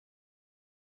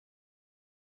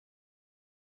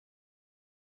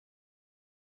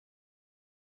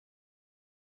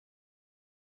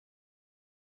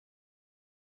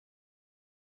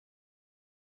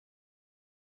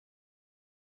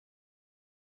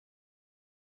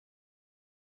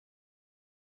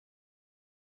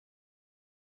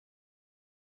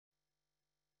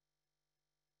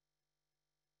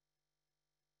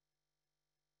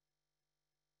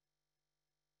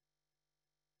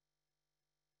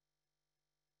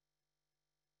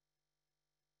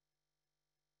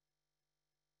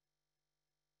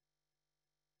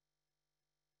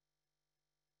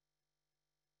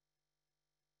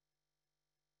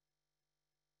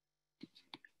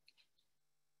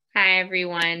Hi,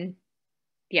 everyone.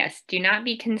 Yes, do not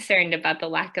be concerned about the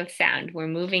lack of sound. We're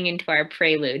moving into our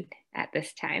prelude at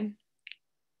this time.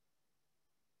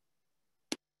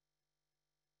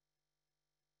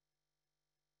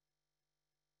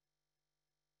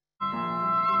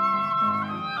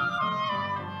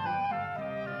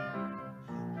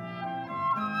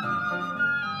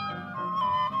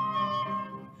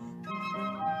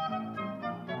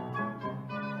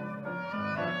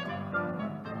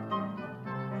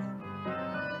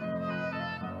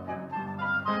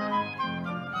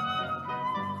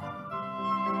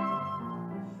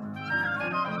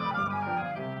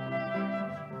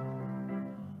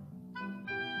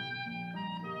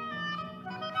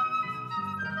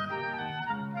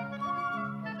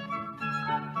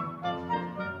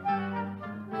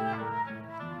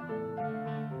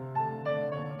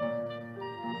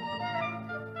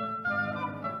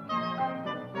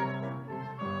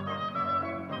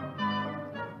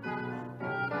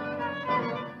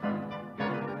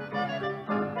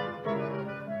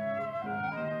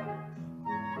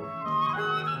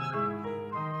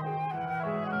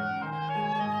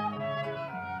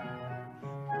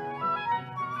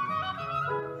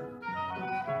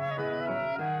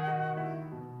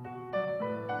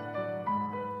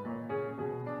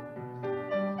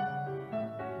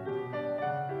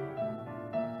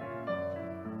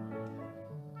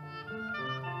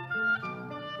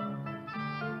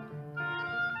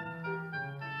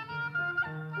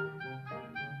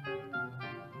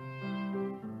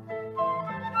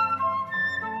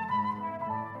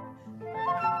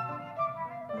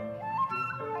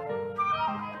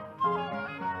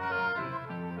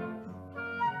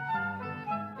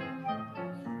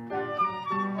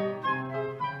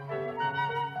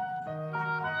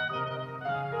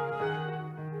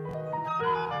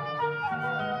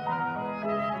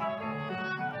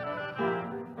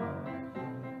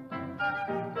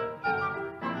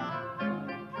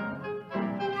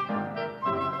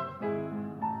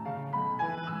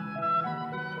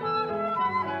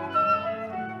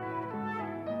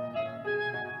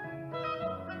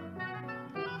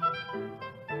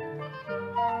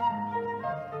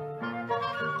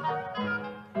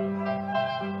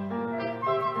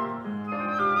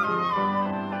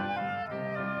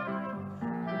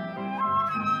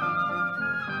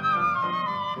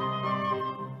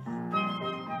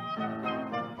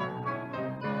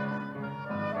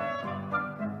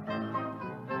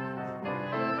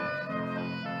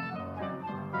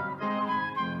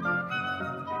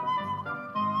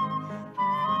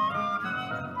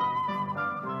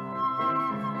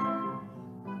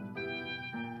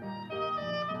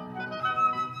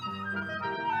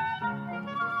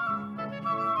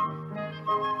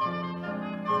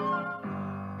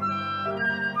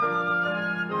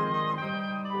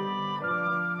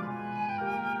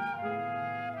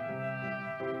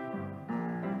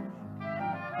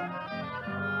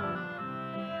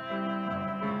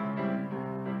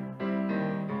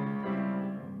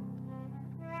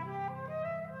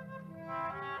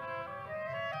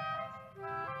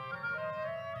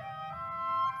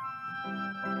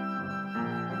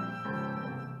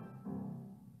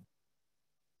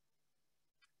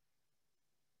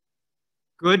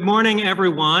 Good morning,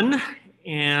 everyone.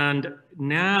 And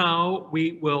now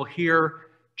we will hear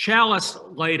chalice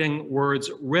lighting words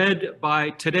read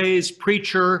by today's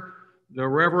preacher, the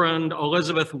Reverend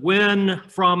Elizabeth Nguyen,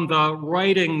 from the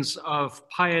writings of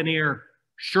pioneer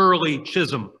Shirley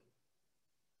Chisholm.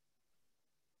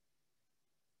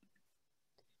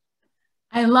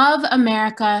 I love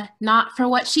America not for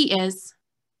what she is,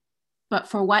 but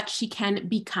for what she can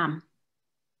become.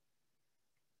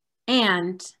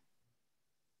 And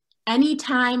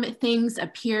anytime things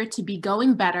appear to be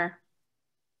going better,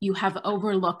 you have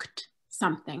overlooked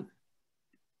something.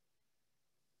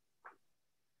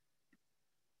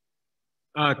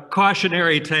 A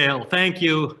cautionary tale. Thank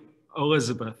you,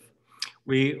 Elizabeth.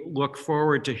 We look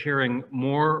forward to hearing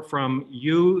more from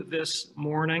you this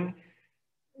morning.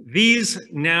 These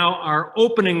now are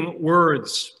opening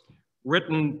words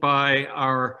written by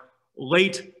our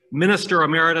late Minister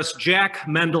Emeritus Jack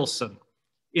Mendelson,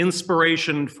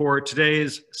 inspiration for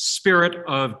today's Spirit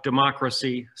of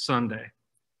Democracy Sunday.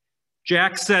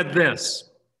 Jack said this: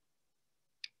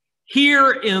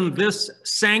 "Here in this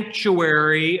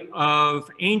sanctuary of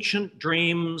ancient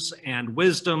dreams and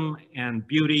wisdom and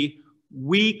beauty,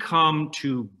 we come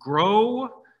to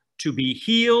grow, to be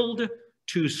healed,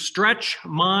 to stretch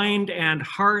mind and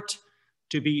heart,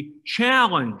 to be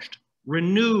challenged,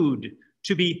 renewed,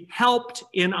 to be helped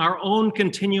in our own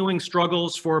continuing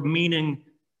struggles for meaning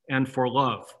and for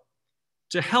love,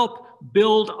 to help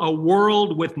build a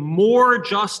world with more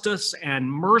justice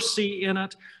and mercy in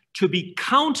it, to be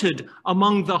counted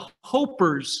among the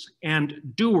hopers and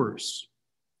doers.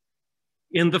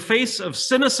 In the face of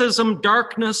cynicism,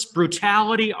 darkness,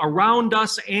 brutality around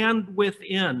us and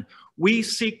within, we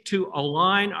seek to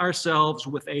align ourselves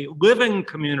with a living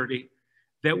community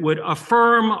that would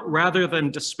affirm rather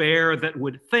than despair, that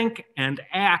would think and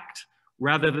act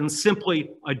rather than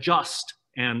simply adjust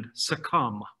and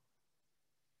succumb.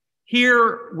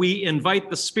 Here we invite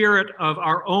the spirit of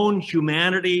our own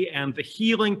humanity and the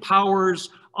healing powers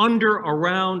under,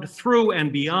 around, through,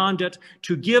 and beyond it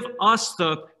to give us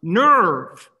the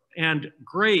nerve and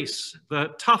grace,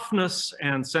 the toughness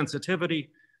and sensitivity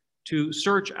to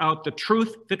search out the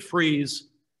truth that frees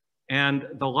and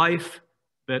the life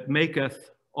that maketh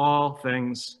all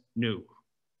things new.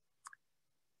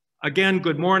 Again,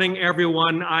 good morning,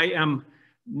 everyone. I am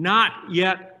not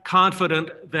yet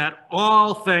confident that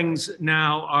all things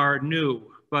now are new,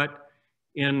 but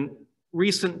in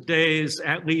recent days,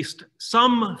 at least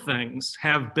some things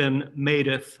have been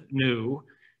madeth new.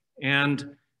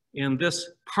 And in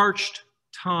this parched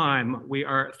time, we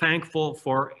are thankful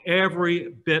for every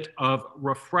bit of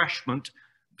refreshment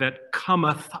that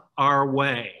cometh our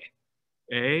way.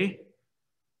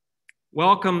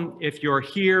 Welcome if you're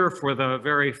here for the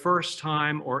very first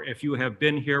time, or if you have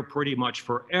been here pretty much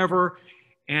forever.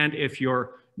 And if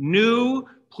you're new,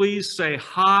 please say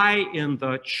hi in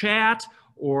the chat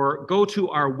or go to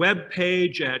our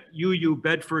webpage at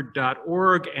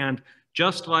uubedford.org and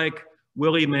just like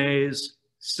Willie Mays,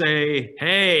 say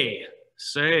hey,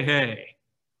 say hey.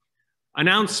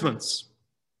 Announcements.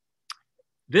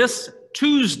 This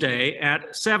Tuesday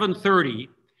at 7:30,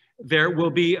 there will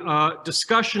be a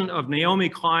discussion of Naomi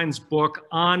Klein's book,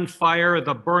 On Fire,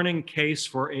 The Burning Case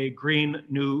for a Green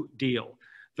New Deal.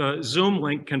 The Zoom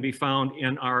link can be found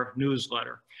in our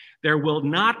newsletter. There will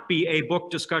not be a book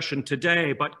discussion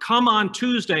today, but come on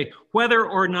Tuesday, whether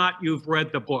or not you've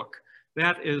read the book.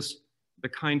 That is the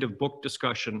kind of book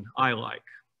discussion I like.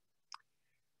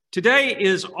 Today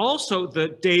is also the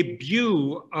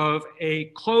debut of a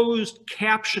closed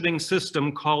captioning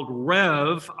system called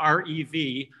REV,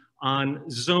 R-E-V, on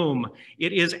Zoom.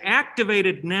 It is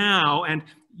activated now, and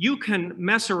you can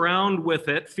mess around with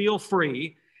it, feel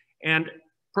free, and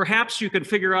perhaps you can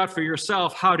figure out for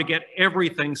yourself how to get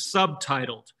everything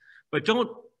subtitled. But don't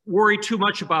worry too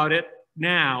much about it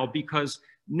now, because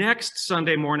next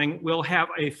Sunday morning, we'll have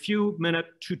a few-minute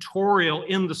tutorial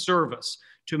in the service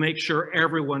to make sure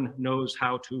everyone knows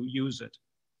how to use it.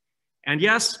 And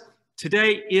yes,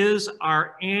 today is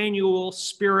our annual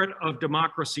Spirit of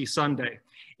Democracy Sunday.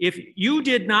 If you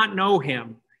did not know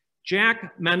him,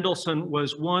 Jack Mendelsohn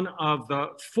was one of the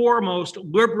foremost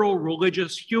liberal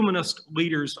religious humanist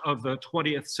leaders of the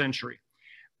 20th century.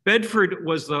 Bedford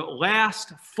was the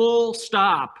last full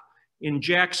stop in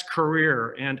Jack's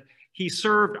career, and he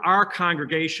served our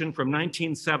congregation from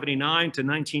 1979 to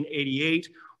 1988,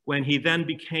 when he then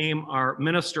became our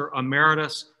minister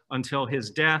emeritus until his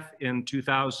death in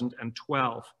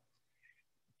 2012.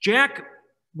 Jack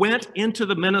went into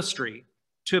the ministry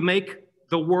to make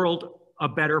the world a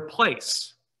better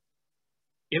place.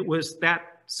 It was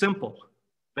that simple,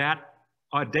 that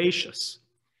audacious.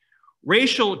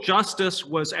 Racial justice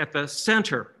was at the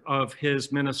center of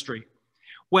his ministry.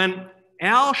 When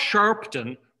Al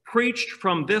Sharpton preached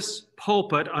from this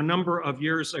pulpit a number of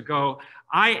years ago,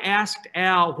 I asked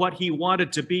Al what he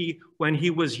wanted to be when he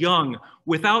was young.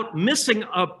 Without missing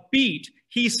a beat,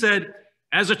 he said,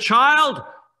 "As a child,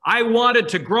 I wanted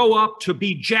to grow up to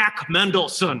be Jack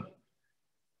Mendelsohn."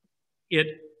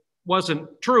 It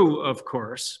wasn't true, of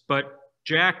course, but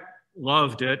Jack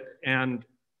loved it, and,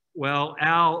 well,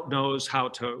 Al knows how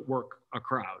to work a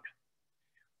crowd.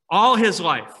 All his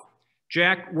life,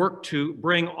 Jack worked to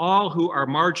bring all who are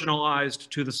marginalized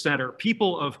to the center,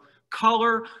 people of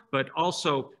color, but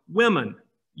also women,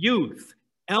 youth,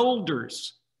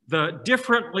 elders, the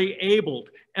differently abled,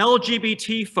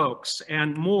 LGBT folks,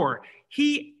 and more.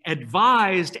 He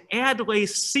advised Adlai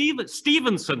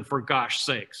Stevenson, for gosh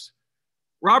sakes,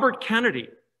 Robert Kennedy,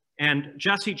 and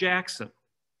Jesse Jackson.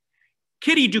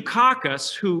 Kitty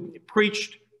Dukakis, who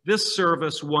preached this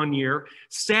service one year,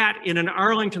 sat in an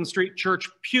Arlington Street church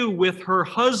pew with her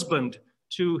husband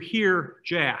to hear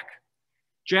Jack.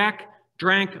 Jack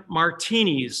drank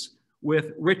martinis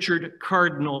with Richard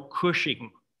Cardinal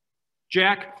Cushing.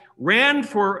 Jack ran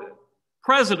for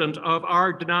president of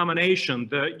our denomination,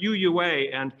 the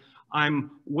UUA, and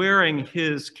I'm wearing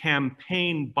his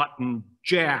campaign button,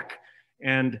 Jack.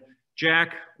 And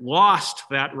Jack lost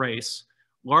that race,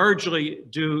 largely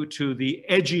due to the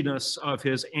edginess of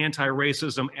his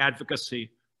anti-racism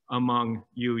advocacy among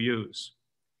UUs.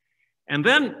 And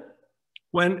then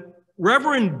when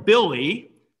Reverend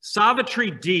Billy,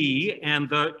 Savitri D, and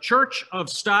the Church of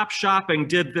Stop Shopping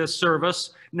did this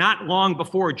service not long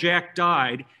before Jack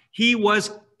died, he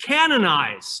was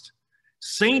canonized,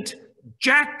 Saint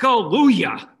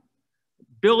Jackaluya.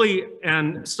 Billy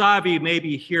and Savi may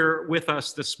be here with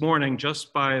us this morning,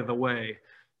 just by the way.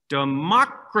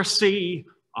 Democracy,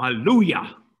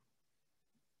 alleluia.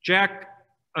 Jack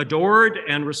adored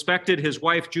and respected his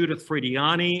wife, Judith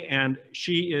Fridiani, and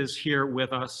she is here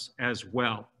with us as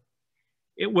well.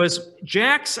 It was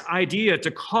Jack's idea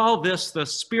to call this the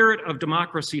Spirit of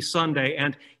Democracy Sunday,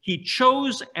 and he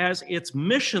chose as its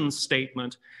mission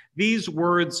statement these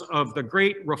words of the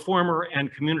great reformer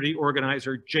and community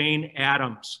organizer Jane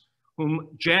Addams, whom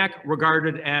Jack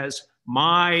regarded as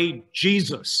my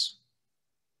Jesus.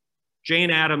 Jane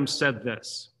Addams said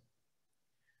this: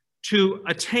 "To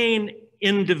attain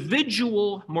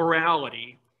individual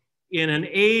morality in an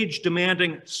age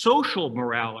demanding social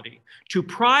morality, to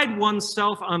pride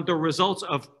oneself on the results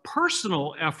of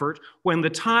personal effort when the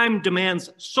time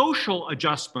demands social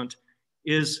adjustment,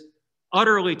 is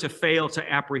utterly to fail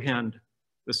to apprehend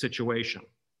the situation.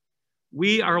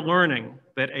 We are learning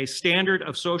that a standard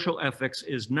of social ethics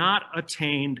is not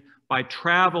attained by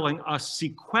traveling a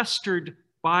sequestered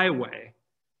byway,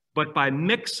 but by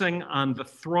mixing on the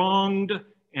thronged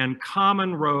and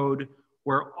common road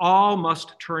where all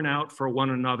must turn out for one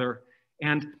another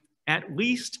and at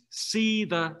least see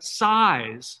the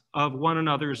size of one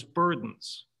another's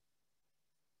burdens.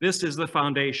 This is the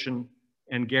foundation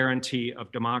and guarantee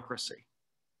of democracy."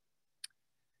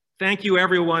 Thank you,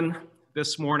 everyone,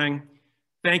 this morning.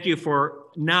 Thank you for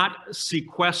not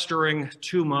sequestering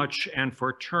too much and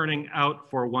for turning out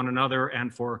for one another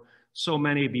and for so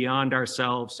many beyond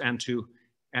ourselves, and to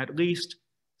at least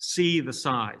see the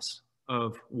size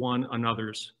of one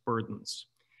another's burdens.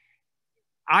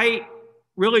 I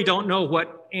really don't know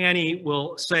what Annie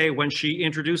will say when she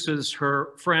introduces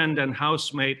her friend and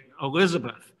housemate,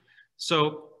 Elizabeth.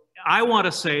 So I want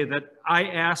to say that I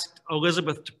asked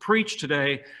Elizabeth to preach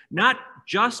today, not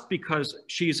just because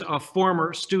she's a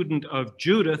former student of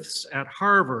Judith's at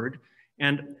Harvard,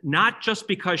 and not just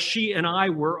because she and I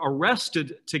were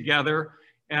arrested together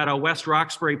at a West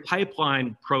Roxbury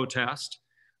pipeline protest,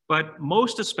 but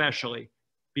most especially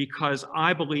because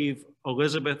I believe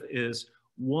Elizabeth is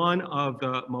one of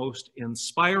the most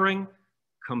inspiring,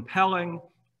 compelling,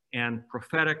 and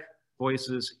prophetic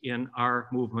voices in our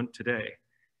movement today.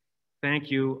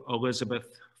 Thank you,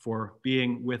 Elizabeth, for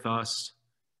being with us.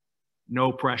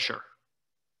 No pressure.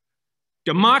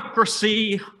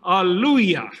 Democracy,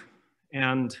 alleluia.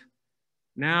 And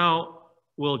now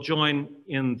we'll join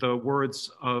in the words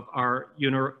of our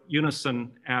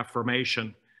unison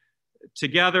affirmation.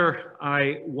 Together,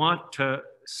 I want to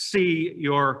see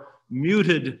your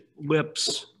muted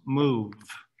lips move.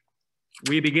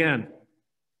 We begin.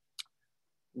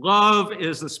 Love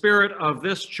is the spirit of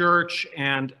this church,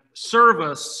 and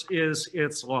service is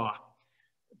its law.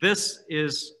 This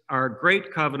is our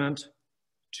great covenant,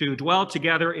 to dwell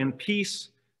together in peace,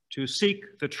 to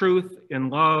seek the truth in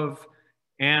love,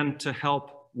 and to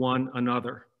help one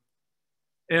another.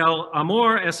 El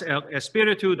amor es el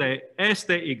espíritu de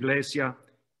esta iglesia,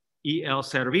 y el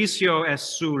servicio es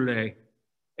su ley.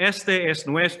 Este es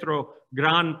nuestro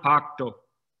gran pacto,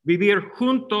 vivir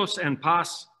juntos en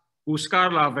paz,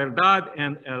 buscar la verdad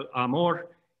en el amor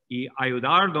y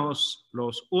ayudarnos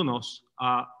los unos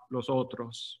a los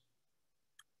otros.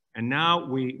 And now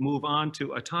we move on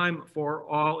to a time for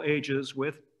all ages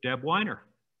with Deb Weiner.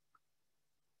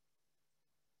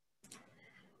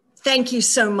 Thank you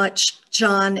so much,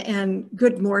 John, and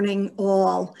good morning,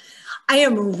 all. I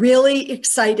am really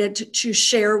excited to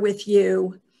share with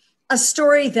you a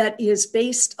story that is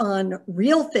based on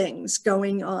real things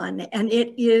going on, and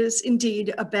it is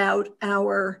indeed about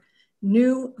our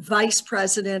new Vice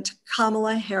President,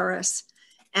 Kamala Harris,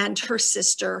 and her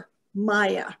sister,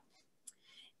 Maya.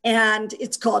 And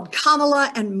it's called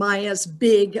Kamala and Maya's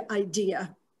Big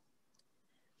Idea.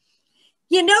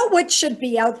 "You know what should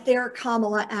be out there?"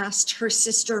 Kamala asked her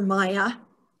sister Maya.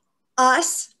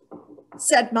 "Us,"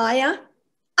 said Maya.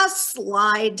 "A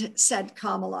slide," said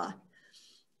Kamala.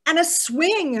 "And a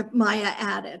swing," Maya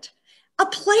added. "A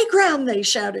playground," they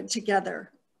shouted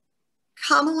together.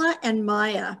 Kamala and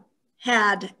Maya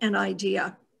had an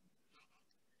idea.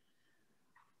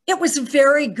 It was a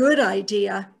very good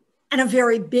idea and a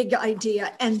very big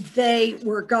idea, and they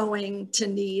were going to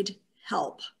need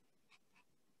help.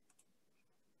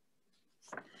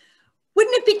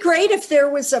 "Wouldn't it be great if there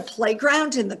was a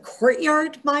playground in the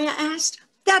courtyard?" Maya asked.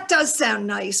 "That does sound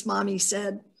nice," Mommy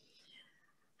said.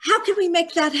 How can we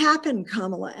make that happen?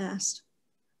 Kamala asked.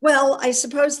 Well, I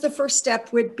suppose the first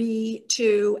step would be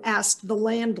to ask the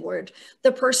landlord,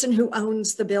 the person who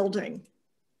owns the building.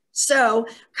 So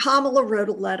Kamala wrote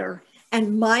a letter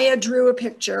and Maya drew a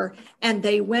picture, and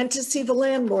they went to see the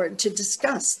landlord to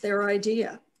discuss their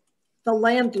idea. The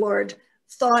landlord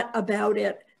thought about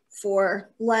it for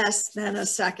less than a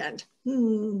second.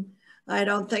 I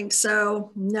don't think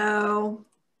so. No.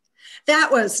 That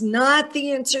was not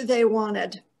the answer they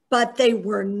wanted, but they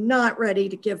were not ready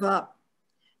to give up.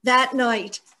 That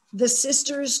night, the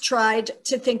sisters tried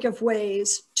to think of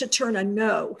ways to turn a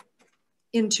no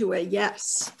into a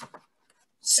yes.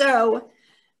 So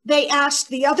they asked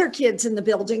the other kids in the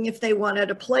building if they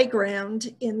wanted a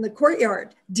playground in the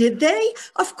courtyard. Did they?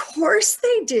 Of course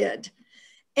they did.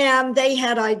 And they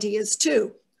had ideas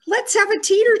too. Let's have a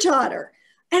teeter-totter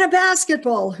and a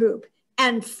basketball hoop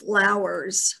and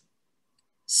flowers.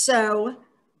 So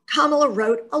Kamala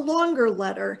wrote a longer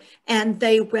letter and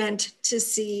they went to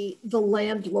see the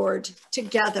landlord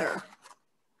together.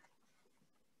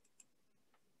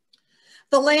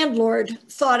 The landlord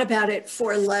thought about it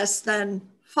for less than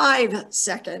 5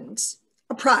 seconds.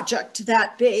 A project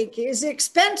that big is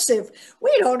expensive.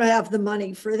 We don't have the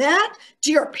money for that.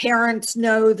 Do your parents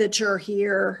know that you're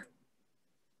here?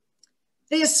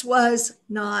 This was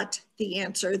not the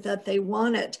answer that they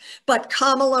wanted, but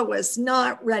Kamala was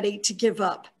not ready to give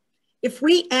up. If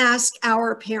we ask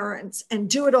our parents and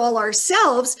do it all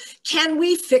ourselves, can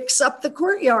we fix up the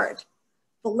courtyard?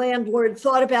 The landlord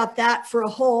thought about that for a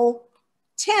whole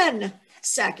 10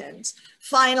 seconds.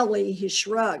 Finally, he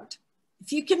shrugged.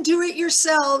 If you can do it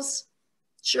yourselves,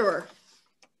 sure.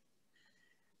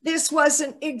 This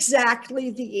wasn't exactly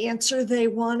the answer they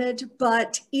wanted,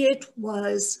 but it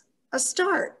was a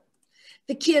start.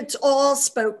 The kids all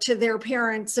spoke to their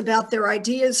parents about their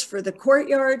ideas for the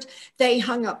courtyard. They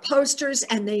hung up posters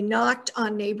and they knocked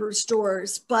on neighbors'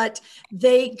 doors, but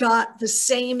they got the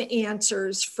same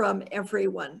answers from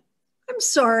everyone. I'm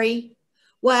sorry.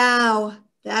 Wow,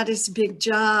 that is a big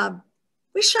job.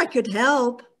 Wish I could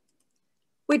help.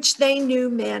 Which they knew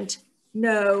meant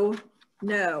no,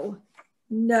 no,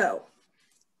 no.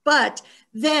 But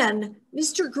then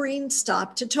Mr. Green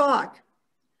stopped to talk.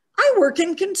 I work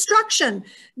in construction.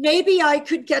 Maybe I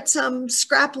could get some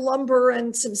scrap lumber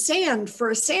and some sand for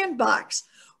a sandbox.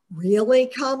 Really,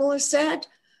 Kamala said.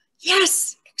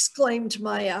 Yes, exclaimed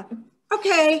Maya.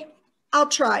 Okay, I'll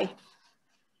try.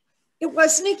 It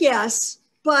wasn't a yes,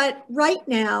 but right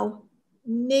now,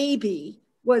 maybe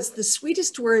was the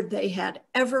sweetest word they had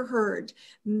ever heard.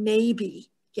 Maybe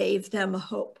gave them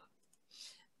hope.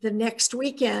 The next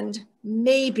weekend,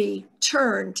 maybe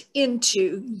turned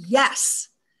into yes.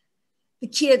 The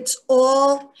kids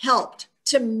all helped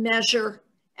to measure,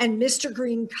 and Mr.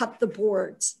 Green cut the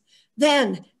boards.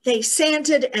 Then they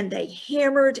sanded and they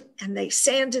hammered and they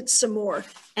sanded some more.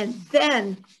 And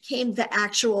then came the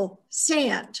actual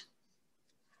sand.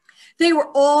 They were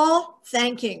all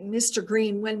thanking Mr.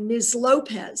 Green when Ms.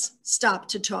 Lopez stopped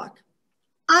to talk.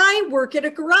 I work at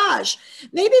a garage.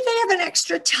 Maybe they have an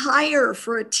extra tire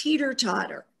for a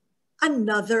teeter-totter.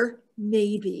 Another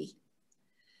maybe.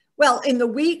 Well, in the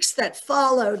weeks that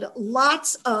followed,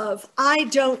 lots of I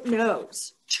don't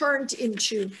knows turned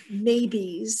into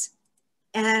maybes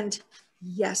and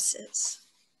yeses.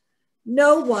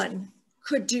 No one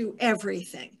could do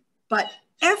everything, but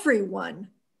everyone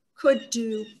could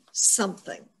do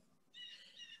something.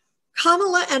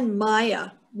 Kamala and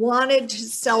Maya wanted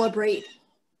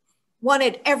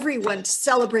everyone to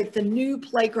celebrate the new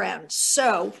playground,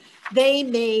 so they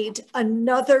made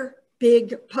another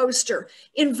big poster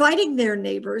inviting their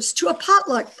neighbors to a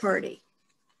potluck party.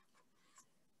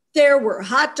 There were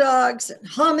hot dogs and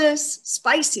hummus,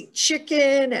 spicy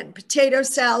chicken and potato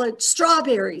salad,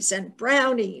 strawberries and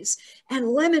brownies, and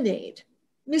lemonade.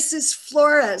 Mrs.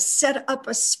 Flores set up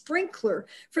a sprinkler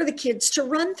for the kids to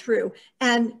run through,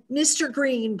 and Mr.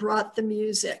 Green brought the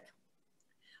music.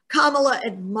 Kamala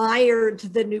admired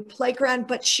the new playground,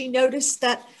 but she noticed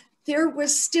that there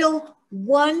was still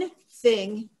one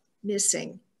thing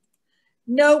missing.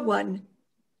 No one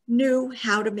knew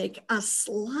how to make a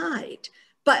slide,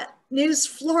 but Ms.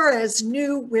 Flores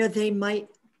knew where they might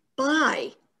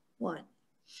buy one.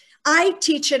 I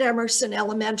teach at Emerson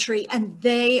Elementary and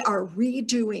they are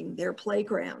redoing their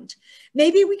playground.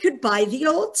 Maybe we could buy the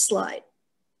old slide.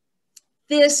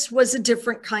 This was a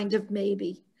different kind of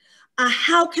maybe.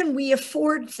 How can we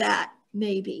afford that?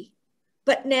 Maybe.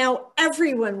 But now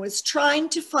everyone was trying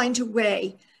to find a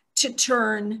way to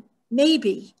turn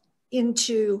maybe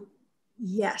into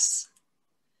yes.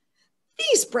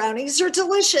 These brownies are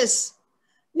delicious.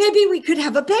 Maybe we could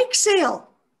have a bake sale.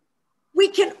 We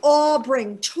can all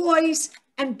bring toys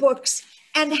and books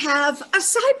and have a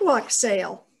sidewalk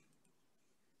sale.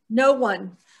 No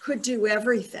one could do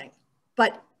everything,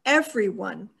 but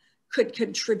everyone could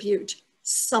contribute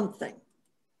something.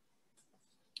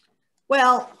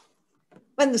 Well,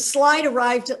 when the slide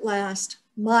arrived at last,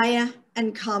 Maya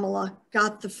and Kamala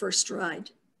got the first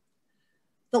ride.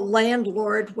 The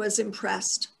landlord was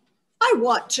impressed. "I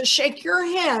want to shake your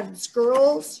hands,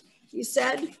 girls," he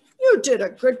said. "You did a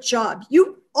good job.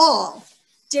 You all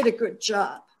did a good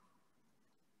job."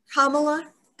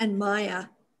 Kamala and Maya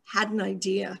had an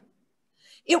idea.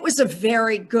 It was a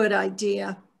very good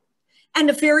idea and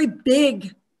a very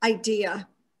big idea.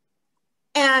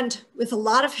 And with a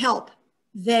lot of help,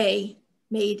 they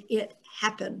made it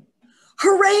happen.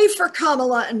 Hooray for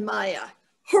Kamala and Maya.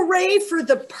 Hooray for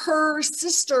the Purr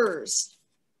sisters.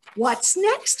 What's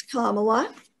next,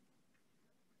 Kamala?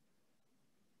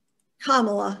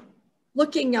 Kamala,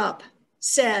 looking up,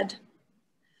 said,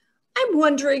 "I'm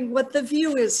wondering what the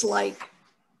view is like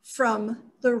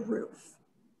from the roof."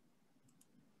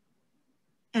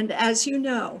 And as you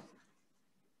know,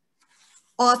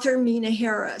 author Mina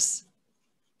Harris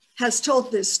has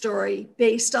told this story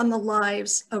based on the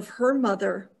lives of her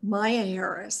mother, Maya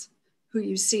Harris, who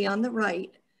you see on the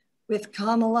right, with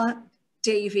Kamala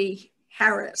Davy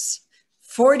Harris,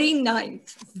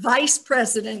 49th Vice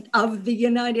President of the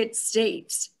United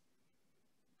States.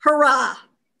 Hurrah!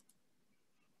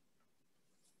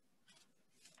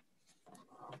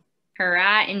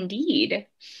 Hurrah indeed.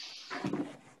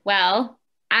 Well,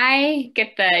 I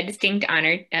get the distinct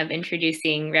honor of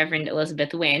introducing Reverend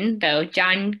Elizabeth Nguyen, though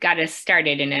John got us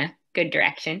started in a good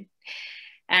direction.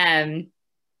 And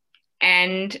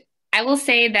I will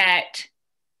say that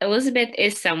Elizabeth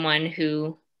is someone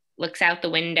who looks out the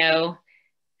window,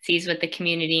 sees what the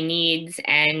community needs,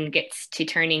 and gets to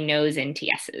turning no's into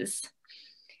yeses.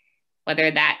 Whether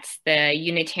that's the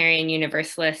Unitarian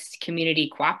Universalist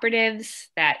community cooperatives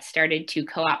that started to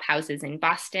co-op houses in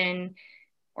Boston,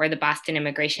 or the Boston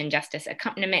Immigration Justice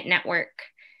Accompaniment Network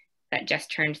that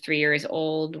just turned 3 years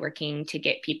old, working to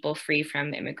get people free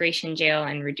from immigration jail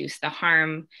and reduce the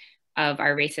harm of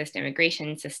our racist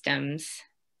immigration systems.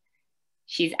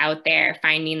 She's out there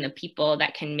finding the people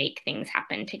that can make things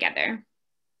happen together.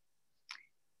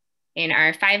 In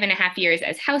our 5.5 years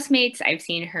as housemates, I've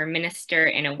seen her minister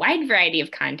in a wide variety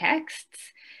of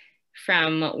contexts,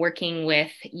 from working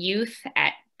with youth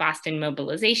at Boston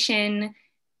Mobilization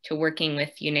to working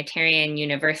with Unitarian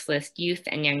Universalist youth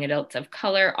and young adults of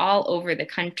color all over the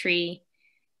country.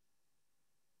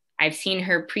 I've seen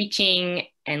her preaching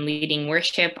and leading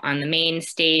worship on the main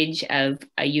stage of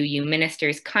a UU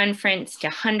Ministers Conference to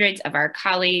hundreds of our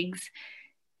colleagues.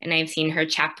 And I've seen her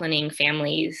chaplaining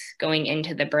families going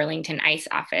into the Burlington ICE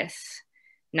office,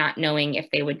 not knowing if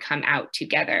they would come out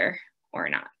together or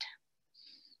not.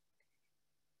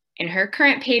 In her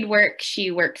current paid work,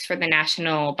 she works for the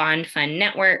National Bond Fund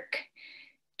Network,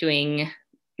 doing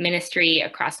ministry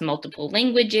across multiple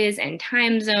languages and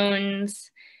time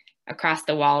zones, across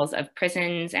the walls of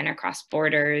prisons and across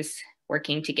borders,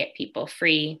 working to get people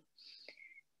free.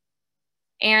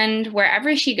 And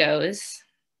wherever she goes,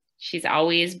 she's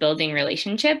always building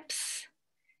relationships,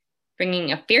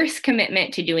 bringing a fierce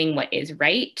commitment to doing what is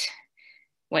right,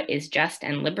 what is just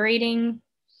and liberating,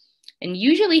 and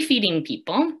usually feeding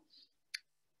people.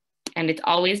 And it's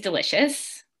always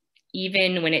delicious,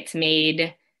 even when it's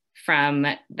made from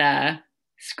the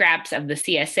scraps of the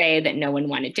CSA that no one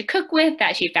wanted to cook with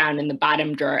that she found in the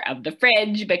bottom drawer of the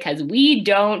fridge, because we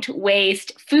don't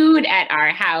waste food at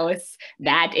our house.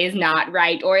 That is not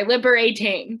right or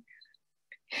liberating.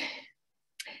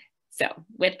 So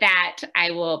with that,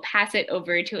 I will pass it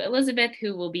over to Elizabeth,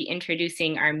 who will be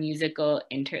introducing our musical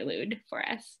interlude for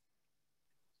us.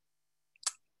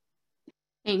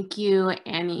 Thank you,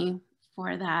 Annie,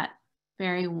 for that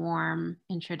very warm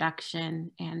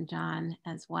introduction, and John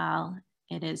as well.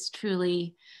 It is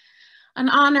truly an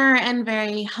honor and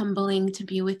very humbling to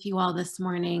be with you all this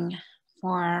morning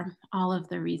for all of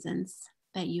the reasons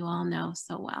that you all know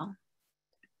so well.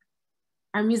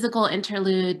 Our musical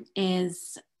interlude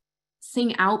is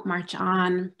Sing Out, March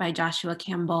On by Joshua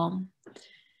Campbell.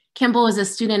 Campbell was a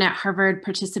student at Harvard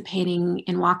participating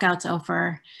in walkouts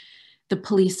over the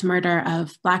police murder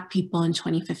of Black people in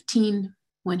 2015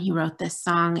 when he wrote this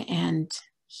song, and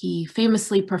he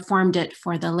famously performed it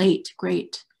for the late,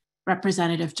 great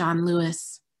Representative John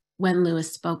Lewis when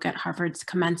Lewis spoke at Harvard's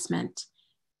commencement.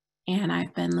 And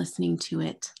I've been listening to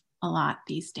it a lot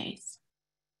these days.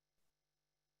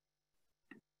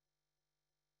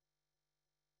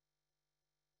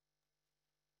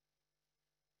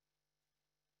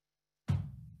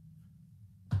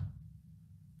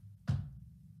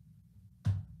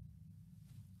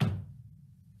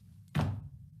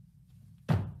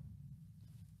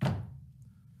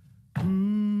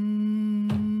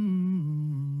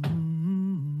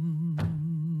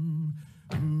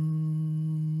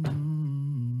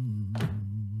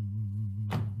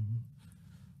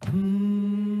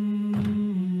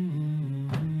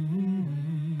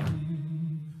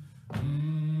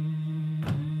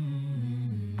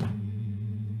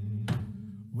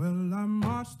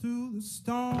 marched through the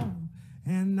storm,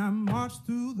 and I marched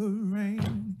through the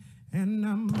rain, and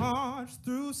I marched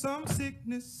through some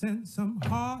sickness and some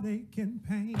heartache and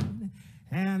pain.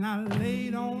 And I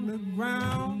laid on the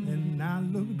ground and I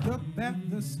looked up at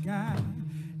the sky,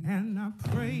 and I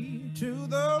prayed to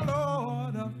the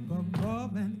Lord up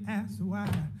above and asked why.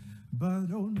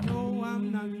 But oh no, I'm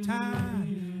not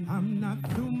tired, I'm not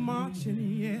through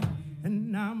marching yet,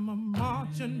 and I'm a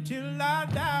march until I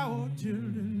die. Oh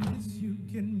children, this you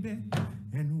can bet.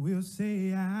 And we'll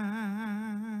say,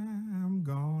 I'm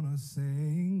gonna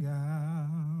sing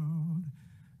out,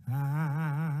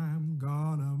 I'm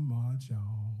gonna march on.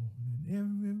 And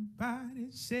everybody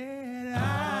said,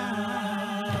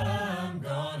 I'm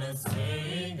gonna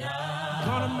sing out,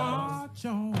 gonna march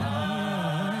on,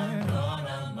 yeah.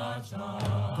 Gonna march on,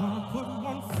 gonna put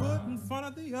one foot in front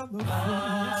of the other foot.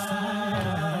 Yes,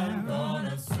 I'm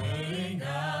gonna sing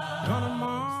out, gonna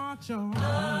march on,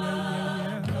 yeah,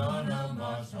 yeah, gonna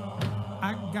march on.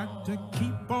 I got to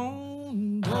keep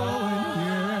on going,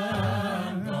 yeah.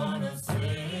 I'm gonna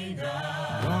sing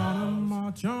out, gonna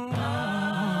march on,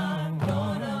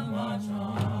 gonna march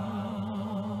on.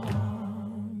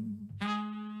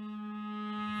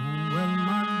 Well,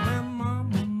 my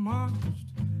grandmama marched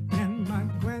and my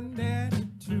granddaddy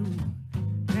too,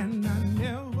 and I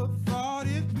never thought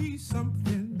it'd be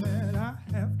something that I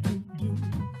have to do.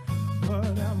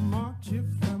 But I march if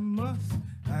I must,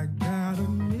 I got a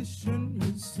mission,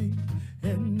 you see,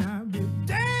 and I'll be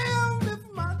damned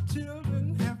if my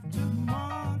children have to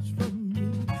march for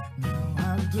me. Now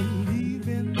I believe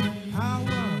in the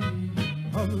power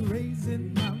of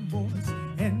raising my voice,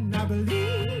 and I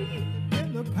believe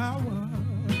in the power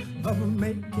of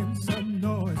making some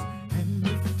noise. And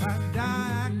if I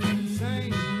die, I can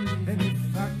sing, and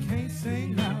if I can't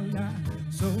sing, I'll die.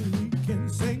 So we can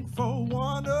sing for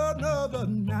one another.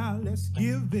 Now let's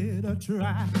give it a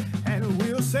try, and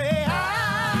we'll say,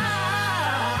 I'm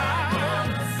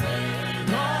gonna sing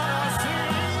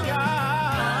out.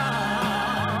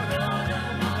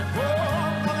 Oh,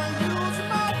 I'm gonna use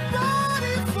my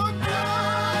body for good.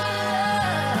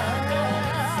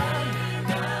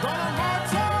 Gonna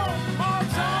march on,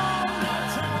 march on,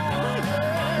 march on,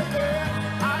 yeah,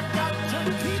 yeah. I got to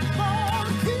keep on,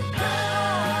 keep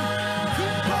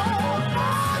on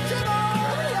marching on,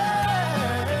 yeah, yeah.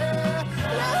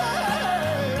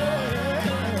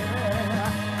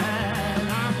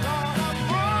 And I'm gonna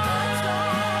march on,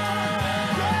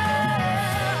 yeah,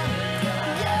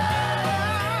 yeah.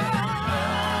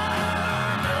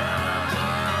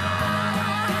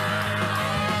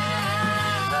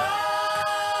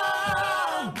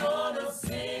 I'm gonna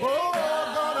sing, oh,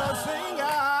 gonna sing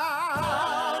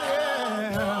out,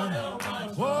 yeah.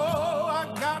 Oh, I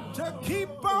got to keep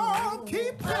on,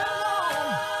 keep on.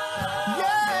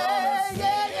 Yeah, yeah,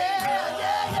 yeah, yeah,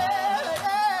 yeah, yeah.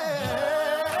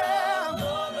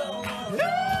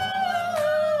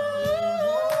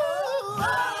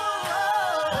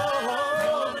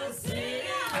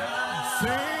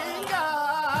 Sing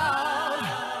out.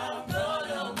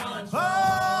 Oh,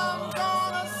 I'm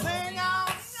gonna sing out,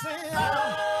 sing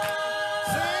out,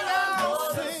 sing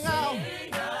out, sing out.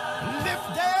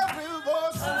 Lift every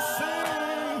voice and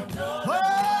sing. Oh,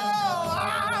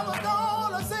 I'm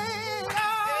gonna sing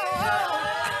out,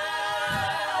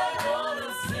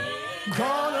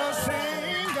 gonna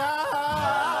sing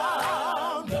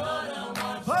out.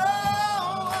 Oh,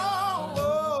 oh,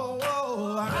 oh,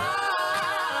 oh,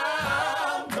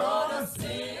 I'm gonna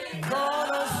sing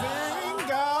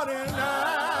out, and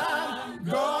I'm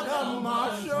gonna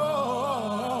march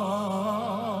on.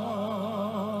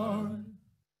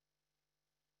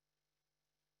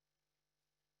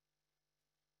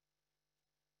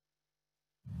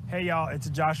 Hey y'all, it's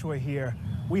Joshua here.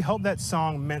 We hope that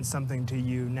song meant something to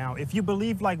you. Now, if you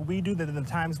believe like we do that in the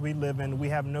times we live in, we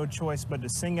have no choice but to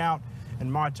sing out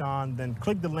and march on, then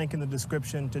click the link in the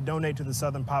description to donate to the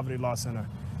Southern Poverty Law Center.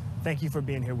 Thank you for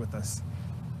being here with us.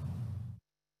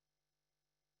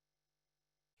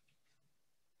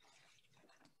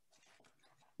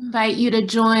 Invite you to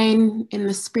join in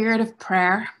the spirit of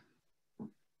prayer.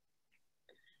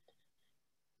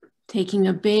 Taking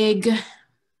a big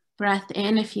breath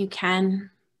in if you can.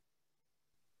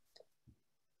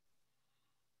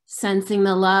 Sensing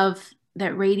the love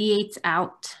that radiates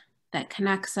out, that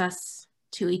connects us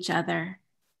to each other.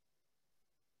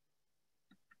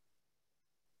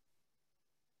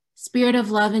 Spirit of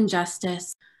love and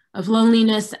justice, of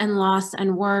loneliness and loss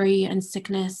and worry and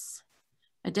sickness,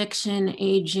 addiction,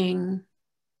 aging,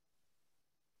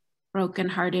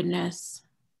 brokenheartedness.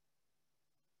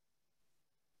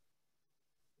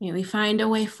 May we find a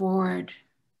way forward,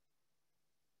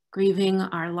 grieving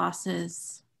our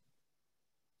losses,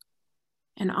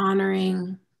 and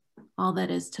honoring all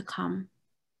that is to come.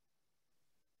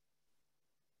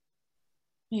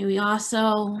 May we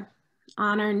also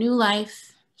honor new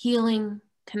life, healing,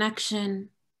 connection,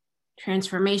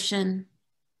 transformation,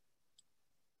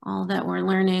 all that we're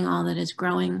learning, all that is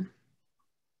growing.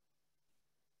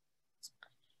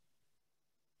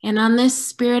 And on this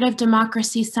Spirit of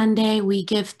Democracy Sunday, we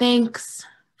give thanks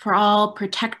for all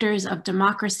protectors of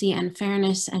democracy and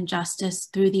fairness and justice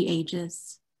through the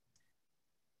ages.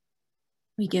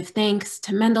 We give thanks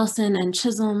to Mendelssohn and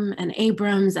Chisholm and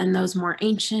Abrams and those more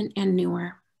ancient and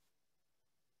newer.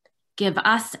 Give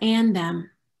us and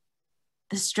them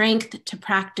the strength to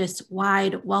practice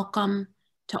wide welcome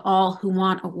to all who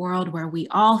want a world where we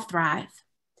all thrive,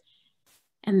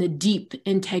 and the deep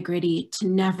integrity to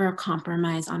never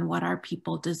compromise on what our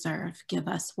people deserve. Give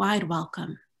us wide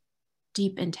welcome,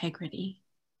 deep integrity,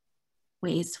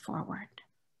 ways forward.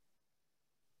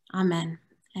 Amen,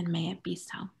 and may it be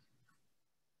so.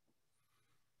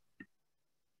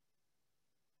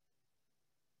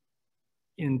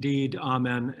 Indeed,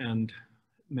 amen, and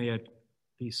may it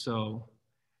be so.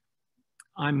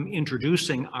 I'm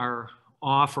introducing our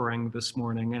offering this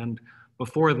morning, and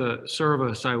before the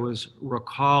service, I was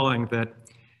recalling that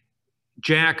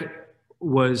Jack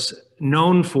was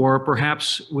known for,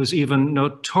 perhaps was even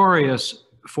notorious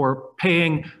for,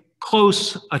 paying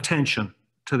close attention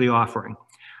to the offering.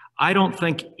 I don't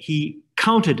think he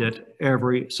counted it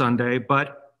every Sunday,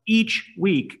 but each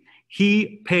week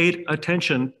he paid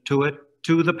attention to it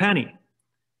to the penny.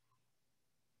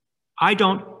 I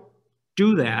don't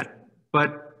do that,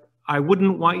 but I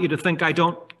wouldn't want you to think I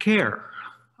don't care.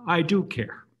 I do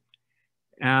care.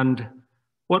 And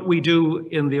what we do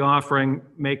in the offering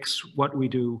makes what we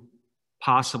do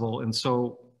possible in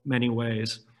so many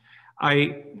ways.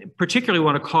 I particularly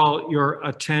want to call your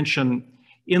attention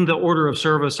in the order of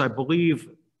service. I believe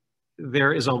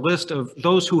there is a list of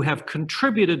those who have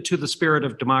contributed to the Spirit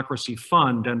of Democracy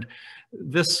Fund, and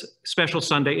this special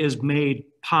Sunday is made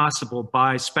possible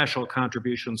by special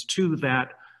contributions to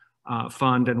that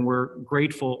fund, and we're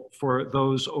grateful for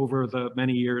those over the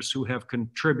many years who have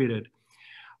contributed.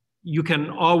 You can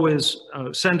always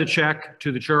send a check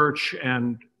to the church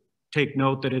and take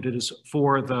note that it is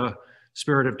for the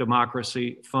Spirit of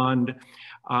Democracy Fund.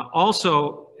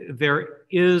 Also, there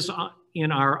is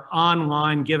in our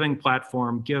online giving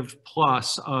platform, Give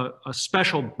Plus, a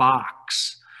special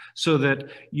box so that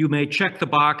you may check the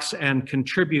box and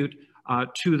contribute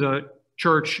to the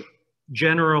church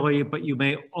generally, but you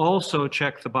may also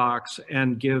check the box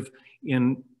and give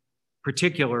in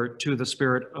particular to the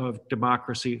Spirit of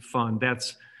Democracy Fund.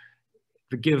 That's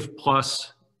the Give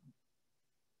Plus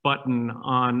button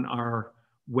on our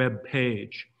web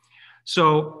page.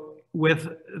 So with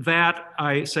that,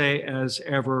 I say, as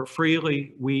ever,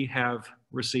 freely we have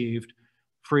received,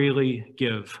 freely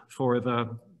give for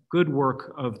the good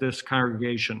work of this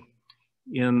congregation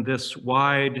in this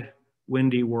wide,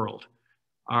 windy world.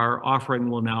 Our offering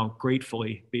will now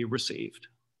gratefully be received.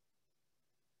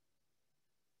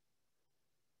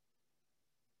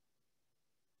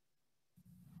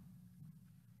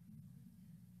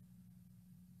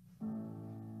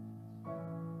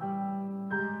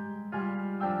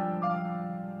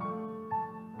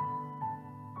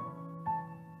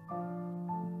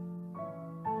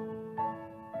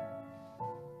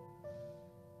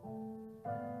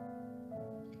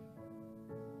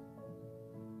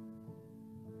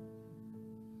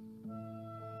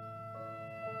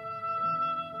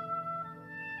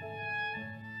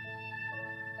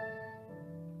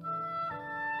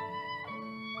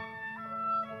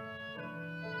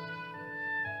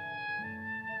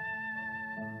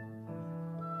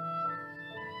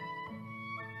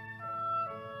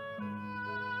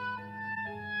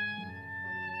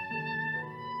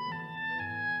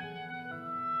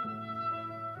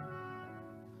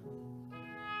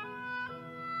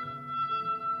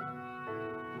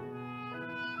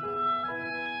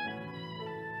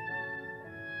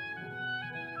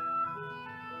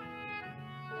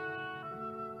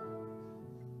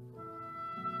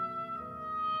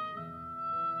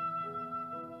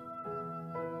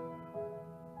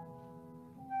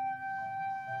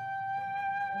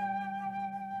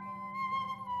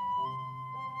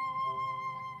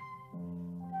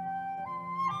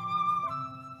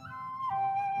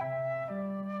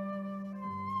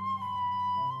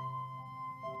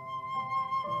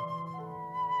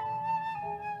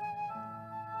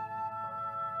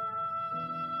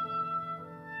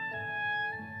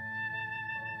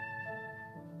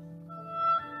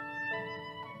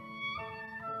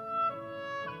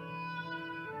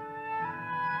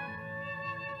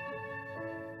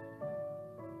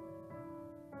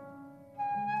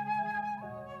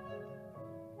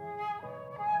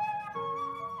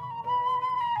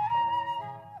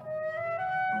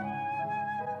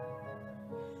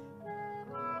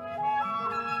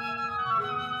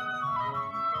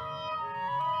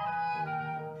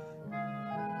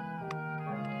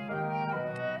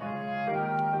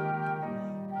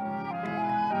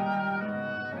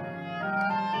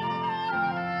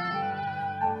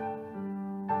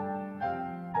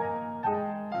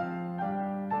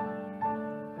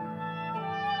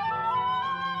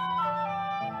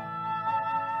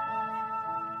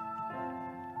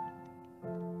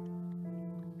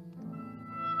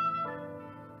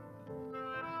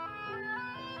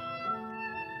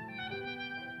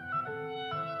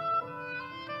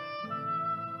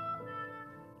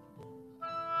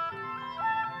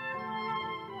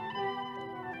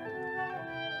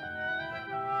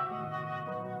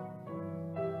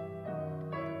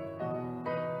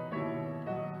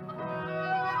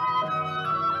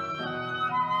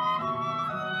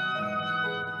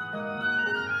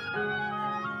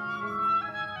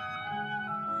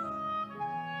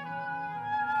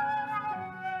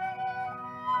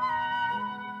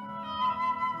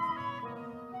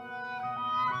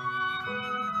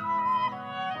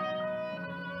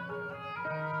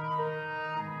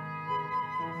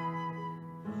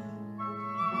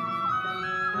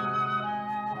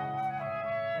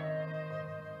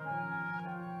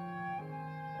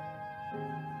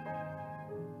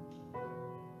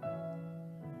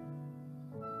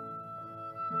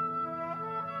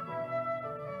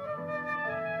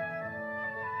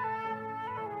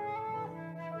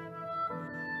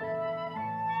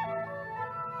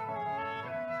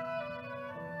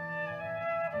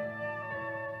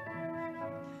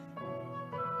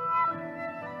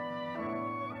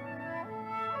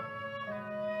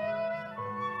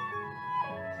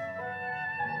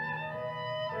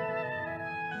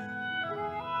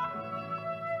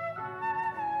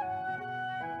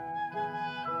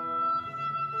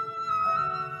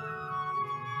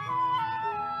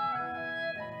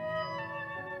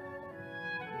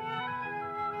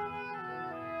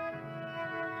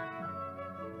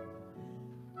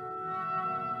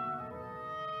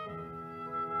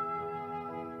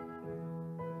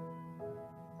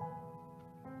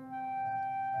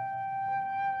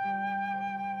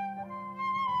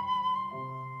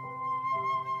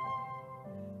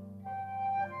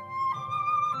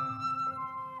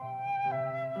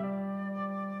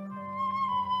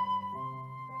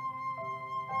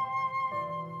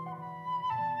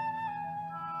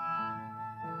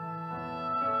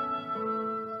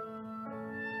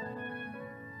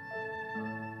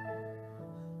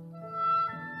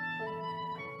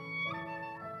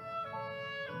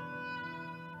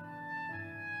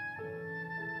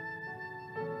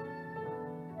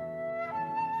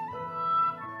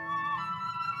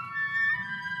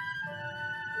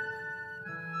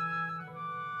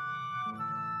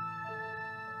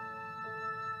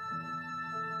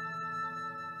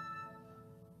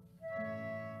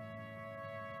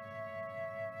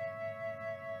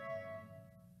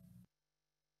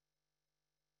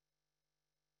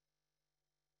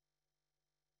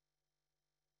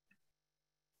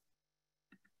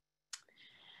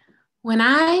 When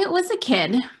I was a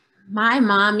kid, my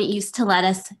mom used to let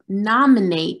us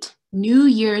nominate New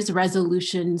Year's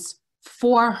resolutions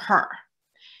for her,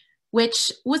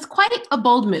 which was quite a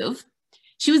bold move.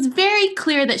 She was very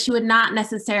clear that she would not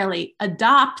necessarily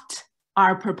adopt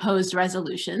our proposed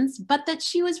resolutions, but that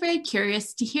she was very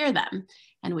curious to hear them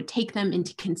and would take them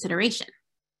into consideration.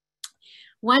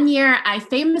 One year, I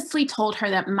famously told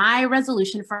her that my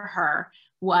resolution for her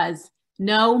was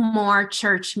no more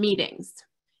church meetings.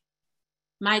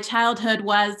 My childhood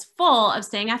was full of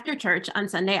staying after church on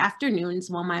Sunday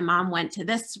afternoons while my mom went to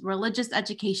this religious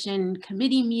education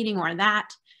committee meeting or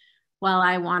that, while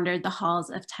I wandered the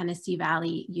halls of Tennessee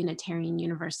Valley Unitarian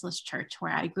Universalist Church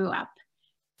where I grew up,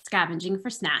 scavenging for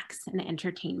snacks and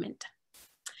entertainment.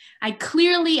 I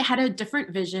clearly had a different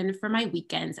vision for my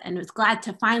weekends and was glad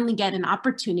to finally get an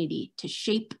opportunity to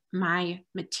shape my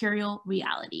material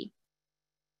reality.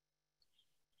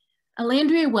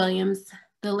 Alandria Williams,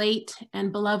 the late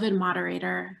and beloved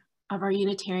moderator of our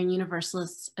Unitarian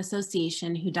Universalist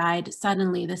Association, who died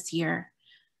suddenly this year,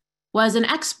 was an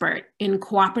expert in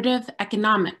cooperative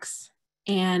economics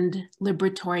and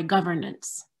liberatory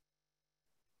governance.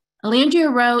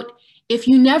 Alandria wrote, "If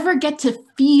you never get to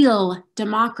feel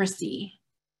democracy,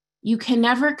 you can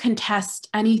never contest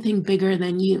anything bigger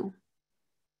than you.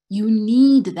 You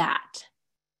need that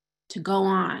to go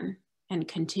on and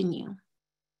continue."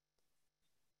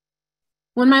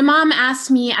 When my mom asked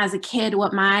me as a kid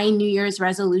what my New Year's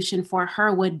resolution for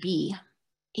her would be,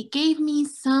 it gave me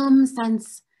some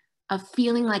sense of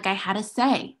feeling like I had a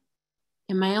say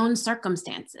in my own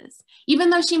circumstances, even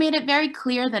though she made it very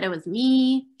clear that it was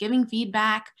me giving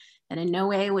feedback, that in no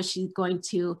way was she going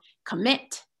to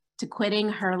commit to quitting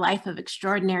her life of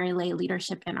extraordinary lay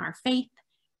leadership in our faith.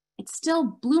 It still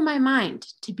blew my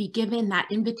mind to be given that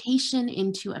invitation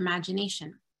into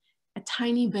imagination, a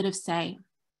tiny bit of say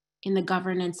in the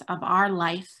governance of our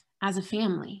life as a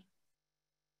family.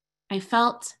 I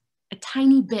felt a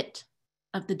tiny bit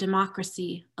of the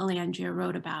democracy Alandria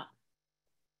wrote about.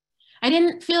 I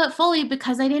didn't feel it fully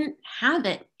because I didn't have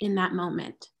it in that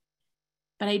moment,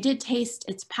 but I did taste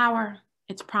its power,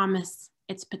 its promise,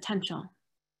 its potential.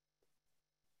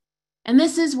 And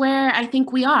this is where I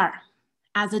think we are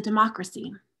as a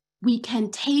democracy. We can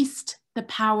taste the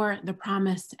power, the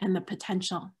promise, and the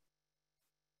potential.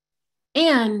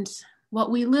 And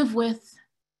what we live with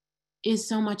is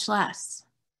so much less.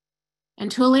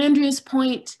 And to Alandria's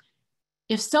point,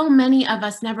 if so many of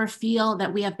us never feel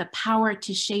that we have the power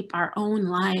to shape our own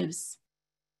lives,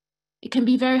 it can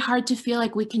be very hard to feel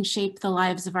like we can shape the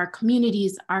lives of our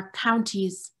communities, our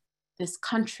counties, this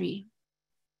country.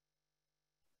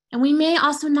 And we may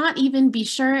also not even be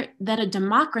sure that a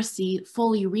democracy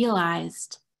fully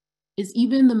realized is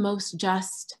even the most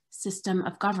just system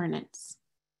of governance.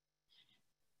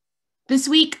 This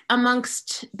week,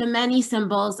 amongst the many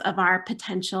symbols of our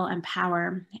potential and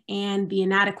power and the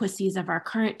inadequacies of our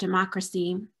current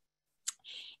democracy,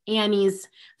 Annie's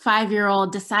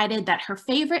 5-year-old decided that her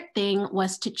favorite thing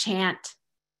was to chant,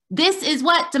 "This is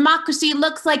what democracy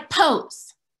looks like,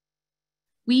 pose."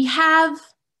 We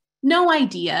have no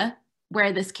idea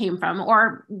where this came from,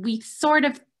 or we sort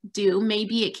of do.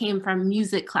 Maybe it came from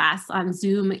music class on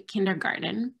Zoom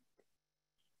kindergarten.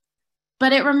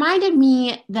 But it reminded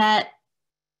me that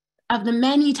of the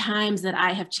many times that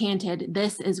I have chanted,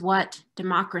 "This is what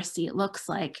democracy looks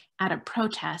like" at a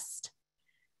protest,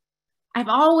 I've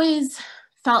always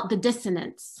felt the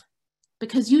dissonance,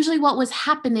 because usually what was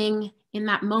happening in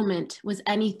that moment was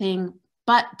anything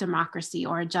but democracy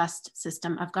or a just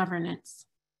system of governance.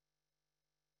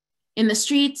 In the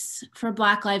streets for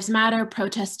Black Lives Matter,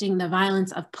 protesting the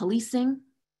violence of policing,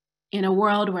 in a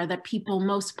world where the people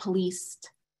most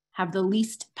policed have the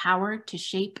least power to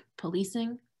shape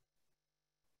policing.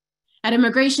 At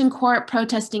immigration court,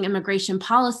 protesting immigration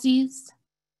policies,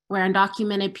 where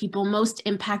undocumented people most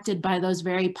impacted by those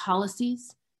very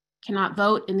policies cannot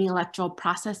vote in the electoral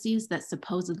processes that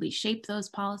supposedly shape those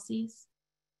policies.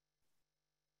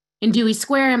 In Dewey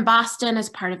Square in Boston, as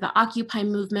part of the Occupy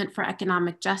movement for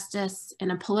economic justice,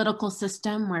 in a political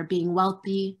system where being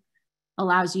wealthy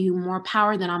allows you more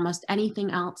power than almost anything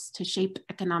else to shape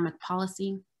economic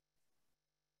policy.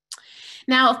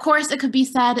 Now, of course, it could be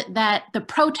said that the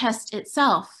protest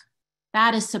itself,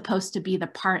 that is supposed to be the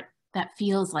part that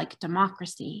feels like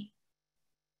democracy.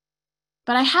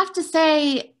 But I have to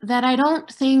say that I don't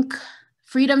think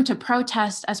freedom to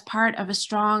protest as part of a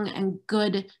strong and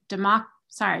good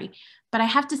but I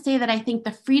have to say that I think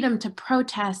the freedom to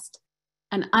protest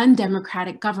an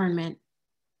undemocratic government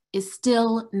is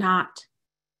still not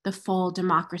the full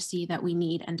democracy that we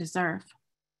need and deserve.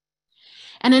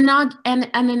 And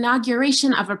an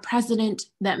inauguration of a president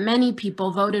that many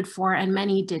people voted for and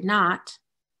many did not,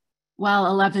 while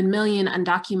 11 million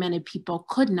undocumented people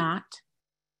could not,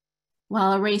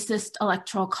 while a racist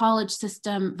electoral college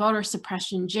system, voter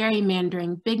suppression,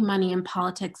 gerrymandering, big money in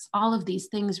politics, all of these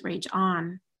things rage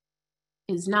on,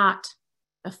 is not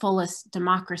the fullest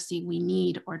democracy we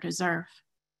need or deserve.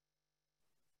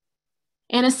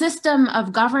 And a system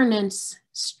of governance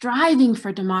striving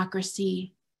for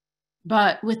democracy,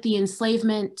 but with the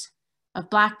enslavement of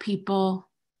Black people,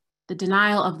 the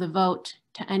denial of the vote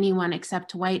to anyone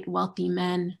except white wealthy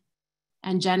men,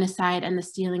 and genocide and the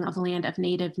stealing of land of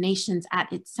Native nations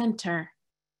at its center,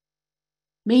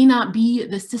 may not be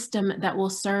the system that will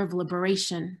serve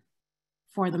liberation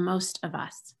for the most of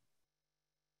us.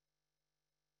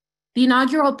 The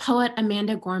inaugural poet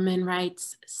Amanda Gorman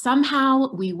writes,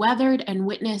 "Somehow we weathered and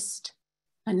witnessed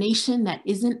a nation that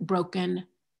isn't broken,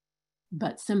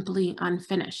 but simply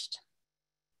unfinished."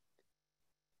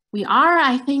 We are,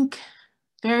 I think,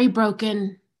 very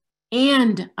broken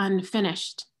and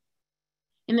unfinished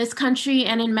in this country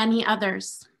and in many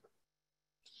others.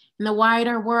 In the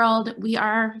wider world, we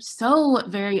are so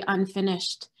very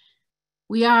unfinished.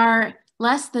 We are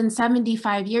less than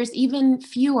 75 years, even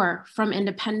fewer, from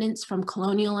independence, from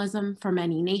colonialism for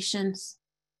many nations.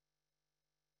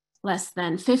 Less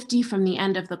than 50 from the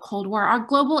end of the Cold War. Our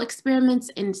global experiments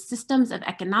in systems of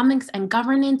economics and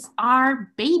governance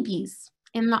are babies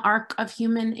in the arc of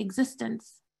human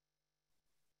existence.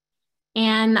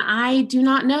 And I do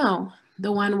not know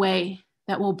the one way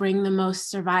that will bring the most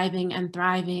surviving and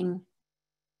thriving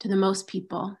to the most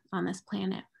people on this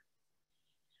planet.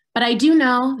 But I do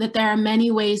know that there are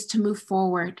many ways to move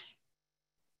forward,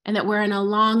 and that we're in a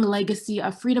long legacy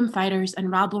of freedom fighters and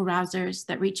rabble-rousers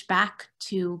that reach back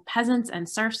to peasants and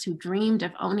serfs who dreamed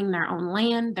of owning their own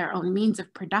land, their own means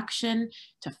of production,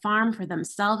 to farm for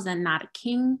themselves and not a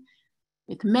king,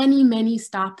 with many, many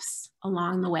stops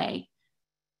along the way.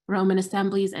 Roman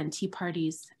assemblies and tea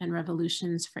parties and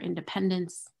revolutions for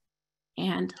independence,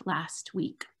 and last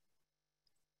week.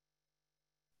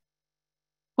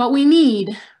 What we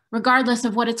need, regardless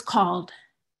of what it's called,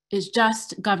 is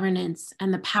just governance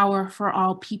and the power for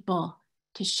all people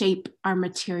to shape our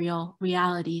material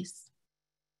realities.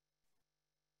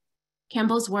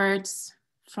 Campbell's words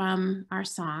from our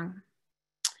song: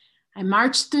 "I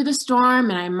marched through the storm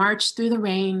and I marched through the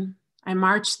rain. I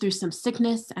marched through some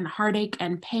sickness and heartache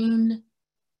and pain.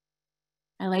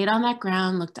 I laid on that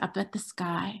ground, looked up at the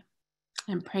sky,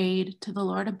 and prayed to the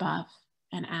Lord above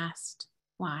and asked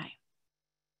why.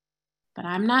 But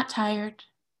I'm not tired.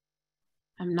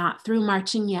 I'm not through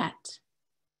marching yet.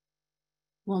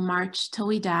 We'll march till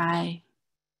we die.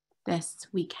 This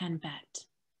we can bet.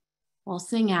 We'll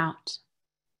sing out.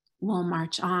 We'll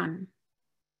march on."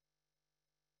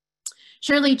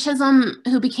 Shirley Chisholm,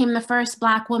 who became the first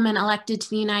Black woman elected to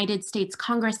the United States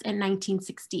Congress in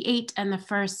 1968 and the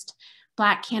first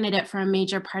Black candidate for a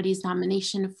major party's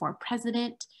nomination for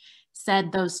president,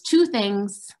 said those two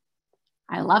things: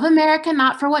 "I love America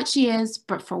not for what she is,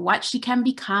 but for what she can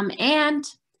become. And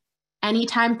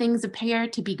anytime things appear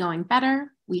to be going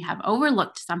better, we have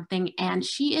overlooked something." And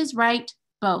she is right,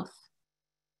 both.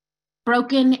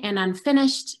 Broken and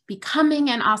unfinished, becoming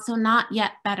and also not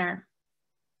yet better.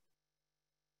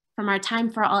 From our time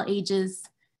for all ages,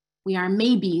 we are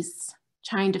maybes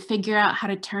trying to figure out how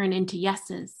to turn into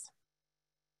yeses.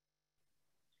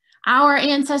 Our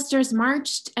ancestors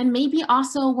marched and maybe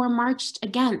also were marched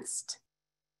against.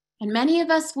 And many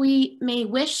of us, we may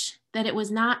wish that it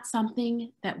was not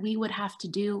something that we would have to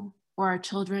do or our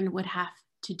children would have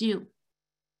to do.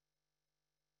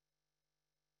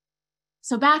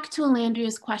 So back to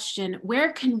Alandria's question,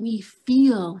 where can we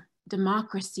feel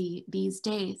democracy these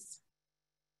days?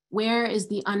 Where is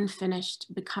the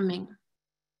unfinished becoming?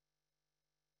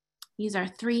 These are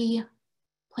three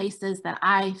places that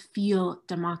I feel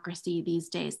democracy these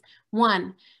days.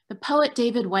 One, the poet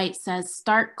David White says,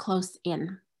 "Start close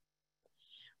in."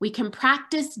 We can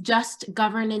practice just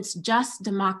governance, just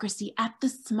democracy at the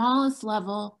smallest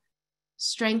level,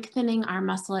 strengthening our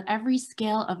muscle at every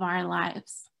scale of our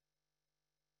lives.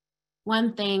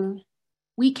 One thing,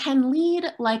 we can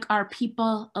lead like our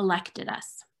people elected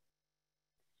us.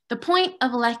 The point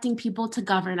of electing people to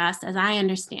govern us, as I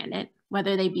understand it,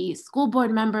 whether they be school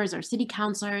board members or city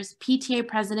councilors, PTA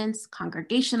presidents,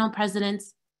 congregational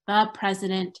presidents, the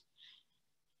president,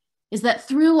 is that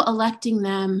through electing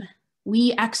them,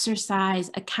 we exercise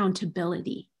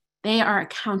accountability. They are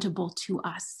accountable to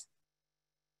us.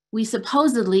 We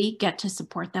supposedly get to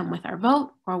support them with our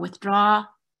vote or withdraw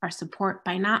our support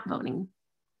by not voting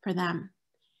for them.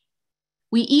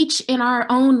 We each in our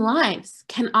own lives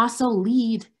can also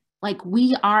lead like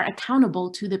we are accountable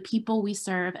to the people we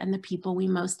serve and the people we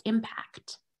most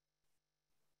impact.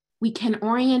 We can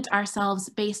orient ourselves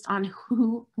based on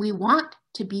who we want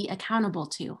to be accountable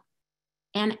to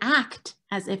and act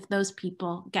as if those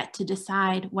people get to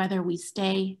decide whether we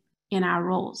stay in our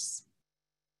roles.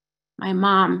 My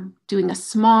mom doing a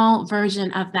small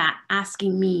version of that,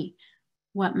 asking me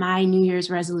what my New Year's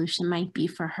resolution might be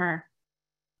for her.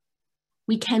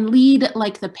 We can lead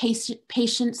like the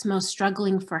patients most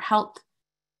struggling for health,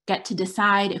 get to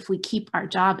decide if we keep our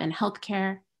job in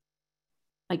healthcare,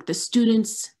 like the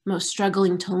students most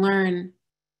struggling to learn,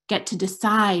 get to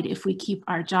decide if we keep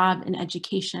our job in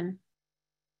education.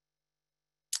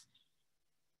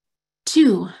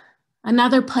 2,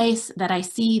 another place that I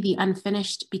see the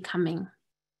unfinished becoming.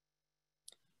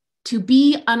 To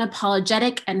be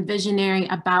unapologetic and visionary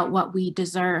about what we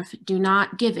deserve. Do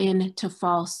not give in to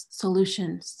false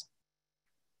solutions.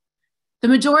 The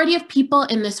majority of people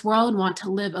in this world want to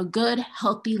live a good,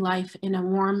 healthy life in a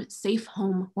warm, safe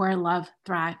home where love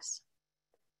thrives.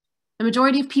 The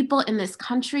majority of people in this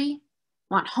country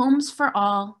want homes for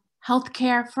all,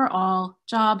 healthcare for all,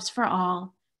 jobs for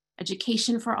all,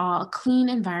 education for all, a clean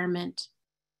environment,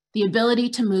 the ability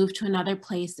to move to another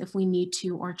place if we need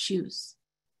to or choose.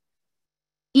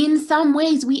 In some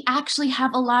ways, we actually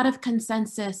have a lot of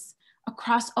consensus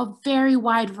across a very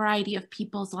wide variety of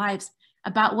people's lives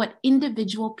about what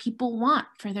individual people want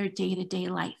for their day-to-day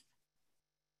life.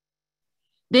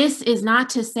 This is not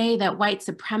to say that white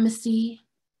supremacy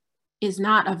is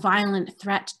not a violent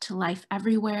threat to life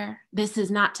everywhere. This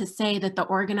is not to say that the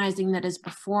organizing that is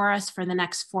before us for the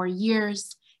next 4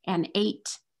 years and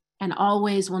 8 and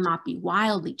always will not be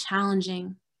wildly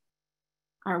challenging.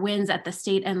 Our wins at the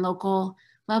state and local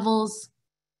levels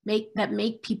that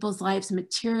make people's lives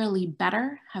materially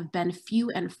better have been few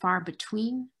and far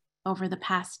between over the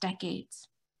past decades.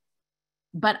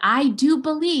 But I do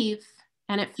believe,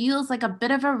 and it feels like a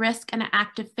bit of a risk and an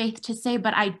act of faith to say,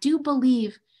 but I do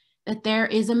believe that there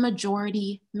is a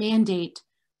majority mandate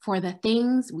for the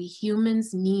things we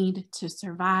humans need to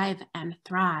survive and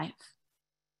thrive.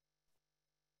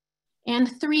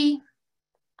 And 3,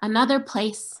 another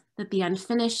place that the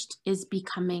unfinished is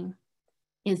becoming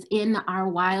is in our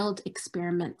wild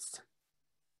experiments.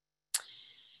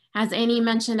 As Annie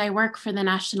mentioned, I work for the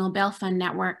National Bail Fund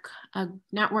Network, a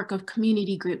network of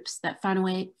community groups that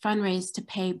fundraise to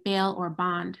pay bail or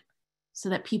bond so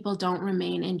that people don't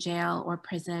remain in jail or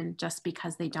prison just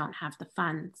because they don't have the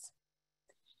funds.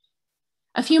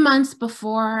 A few months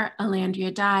before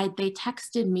Alandria died, they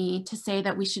texted me to say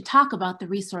that we should talk about the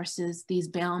resources these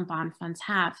bail and bond funds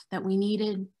have, that we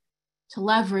needed to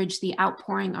leverage the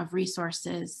outpouring of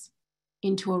resources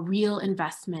into a real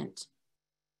investment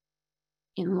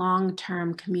in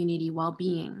long-term community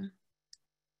well-being.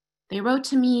 They wrote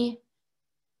to me,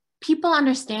 people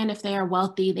understand if they are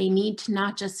wealthy, they need to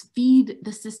not just feed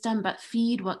the system, but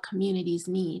feed what communities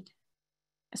need,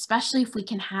 especially if we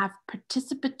can have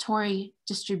participatory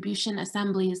distribution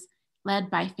assemblies led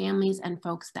by families and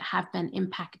folks that have been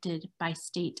impacted by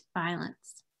state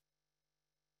violence.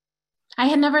 I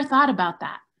had never thought about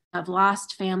that. I've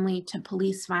lost family to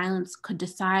police violence, could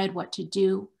decide what to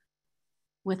do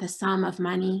with a sum of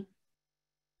money,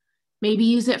 maybe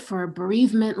use it for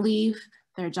bereavement leave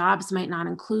their jobs might not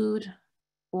include,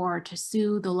 or to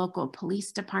sue the local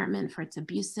police department for its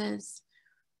abuses,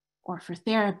 or for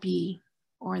therapy,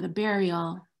 or the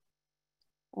burial,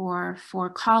 or for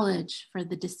college for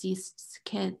the deceased's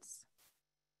kids.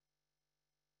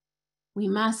 We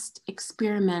must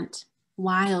experiment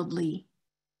wildly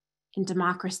in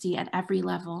democracy at every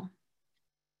level.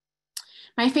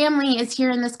 My family is here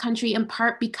in this country in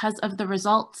part because of the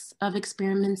results of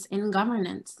experiments in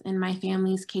governance. In my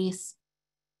family's case,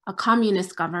 a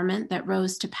communist government that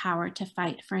rose to power to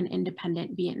fight for an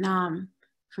independent Vietnam,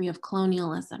 free of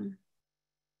colonialism.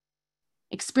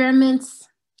 Experiments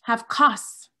have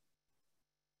costs.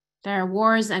 There are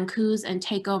wars and coups and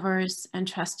takeovers, and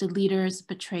trusted leaders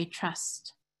betray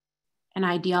trust, and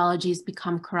ideologies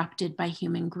become corrupted by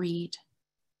human greed.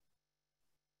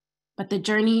 But the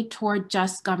journey toward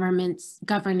just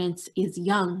governance is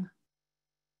young.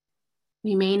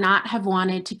 We may not have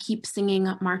wanted to keep singing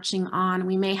Marching On.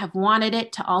 We may have wanted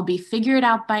it to all be figured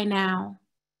out by now.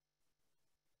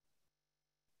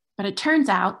 But it turns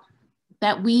out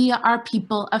that we are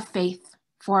people of faith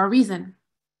for a reason.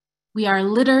 We are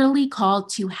literally called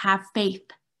to have faith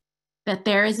that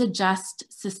there is a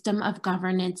just system of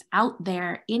governance out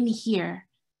there in here,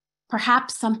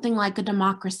 perhaps something like a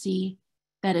democracy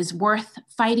that is worth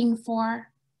fighting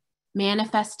for,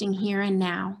 manifesting here and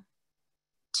now.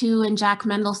 to, in Jack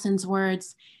Mendelssohn's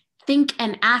words, think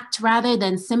and act rather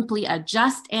than simply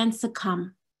adjust and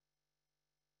succumb,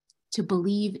 to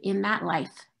believe in that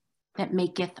life that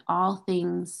maketh all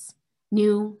things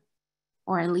new,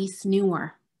 or at least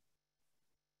newer,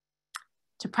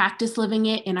 to practice living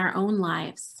it in our own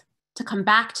lives, to come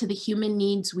back to the human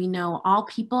needs we know all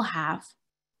people have,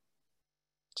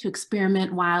 to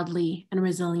experiment wildly and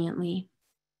resiliently.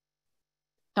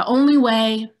 The only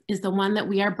way is the one that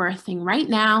we are birthing right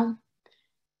now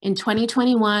in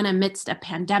 2021 amidst a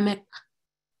pandemic,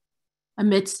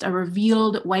 amidst a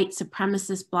revealed white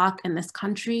supremacist bloc in this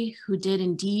country who did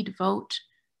indeed vote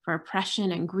for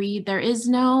oppression and greed. There is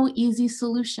no easy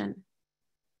solution.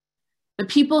 The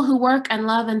people who work and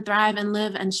love and thrive and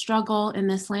live and struggle in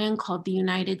this land called the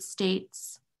United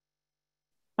States,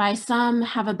 by some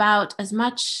have about as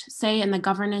much say in the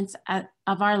governance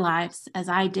of our lives as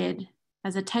I did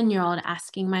as a 10-year-old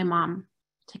asking my mom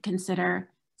to consider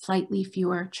slightly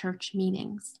fewer church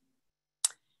meetings.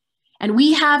 And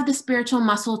we have the spiritual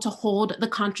muscle to hold the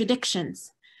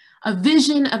contradictions, a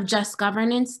vision of just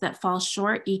governance that falls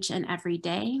short each and every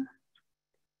day.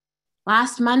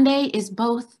 Last Monday is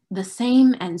both the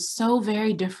same and so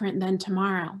very different than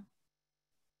tomorrow.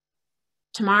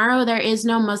 Tomorrow, there is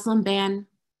no Muslim ban.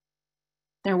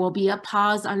 There will be a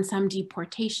pause on some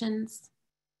deportations.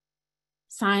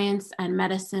 Science and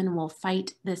medicine will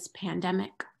fight this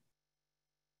pandemic.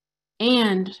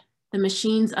 And the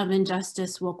machines of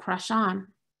injustice will crush on.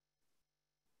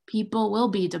 People will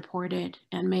be deported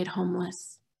and made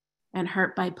homeless and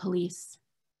hurt by police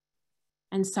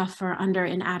and suffer under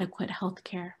inadequate health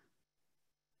care.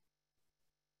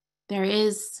 There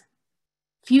is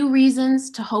few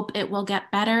reasons to hope it will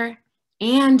get better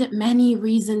and many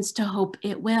reasons to hope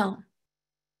it will.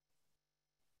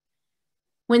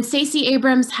 When Stacey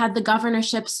Abrams had the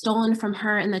governorship stolen from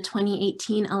her in the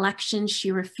 2018 election,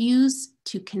 she refused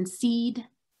to concede,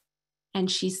 and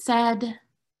she said,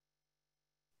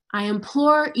 "I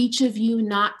implore each of you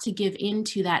not to give in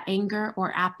to that anger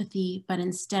or apathy, but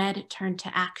instead turn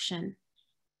to action,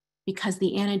 because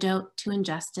the antidote to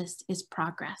injustice is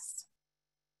progress.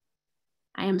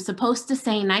 I am supposed to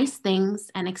say nice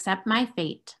things and accept my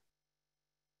fate.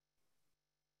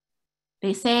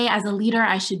 They say as a leader,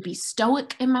 I should be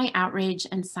stoic in my outrage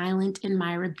and silent in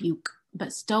my rebuke,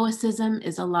 but stoicism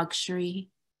is a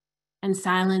luxury and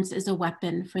silence is a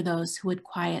weapon for those who would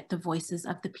quiet the voices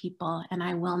of the people, and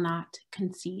I will not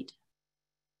concede."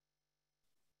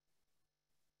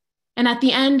 And at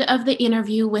the end of the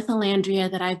interview with Alandria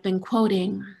that I've been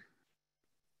quoting,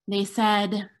 they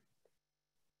said,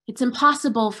 "It's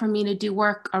impossible for me to do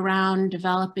work around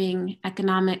developing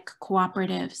economic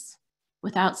cooperatives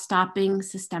without stopping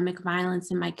systemic violence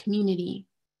in my community.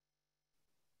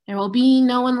 There will be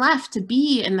no one left to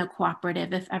be in the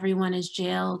cooperative if everyone is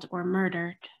jailed or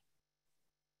murdered.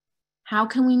 How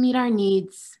can we meet our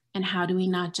needs, and how do we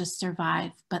not just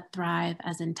survive, but thrive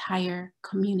as entire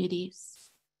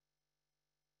communities?"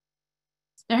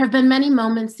 There have been many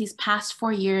moments these past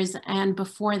 4 years and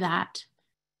before that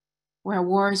where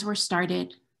wars were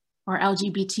started or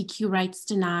LGBTQ rights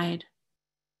denied,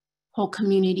 whole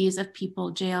communities of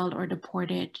people jailed or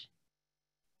deported,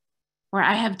 where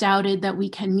I have doubted that we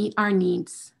can meet our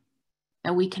needs,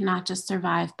 that we cannot just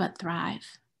survive but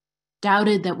thrive,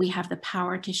 doubted that we have the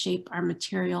power to shape our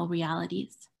material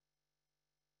realities.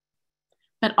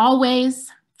 But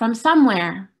always, from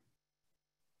somewhere,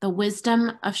 the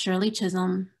wisdom of Shirley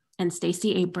Chisholm and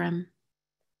Stacey Abrams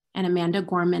and Amanda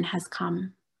Gorman has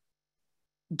come.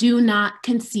 Do not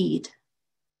concede.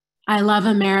 I love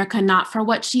America not for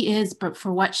what she is, but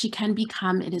for what she can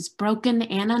become. It is broken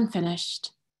and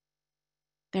unfinished.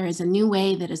 There is a new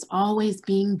way that is always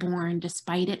being born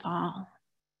despite it all.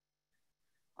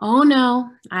 Oh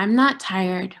no, I'm not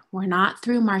tired. We're not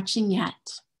through marching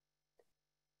yet.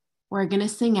 We're gonna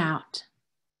sing out.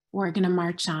 We're gonna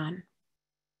march on.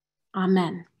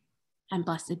 Amen, and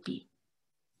blessed be.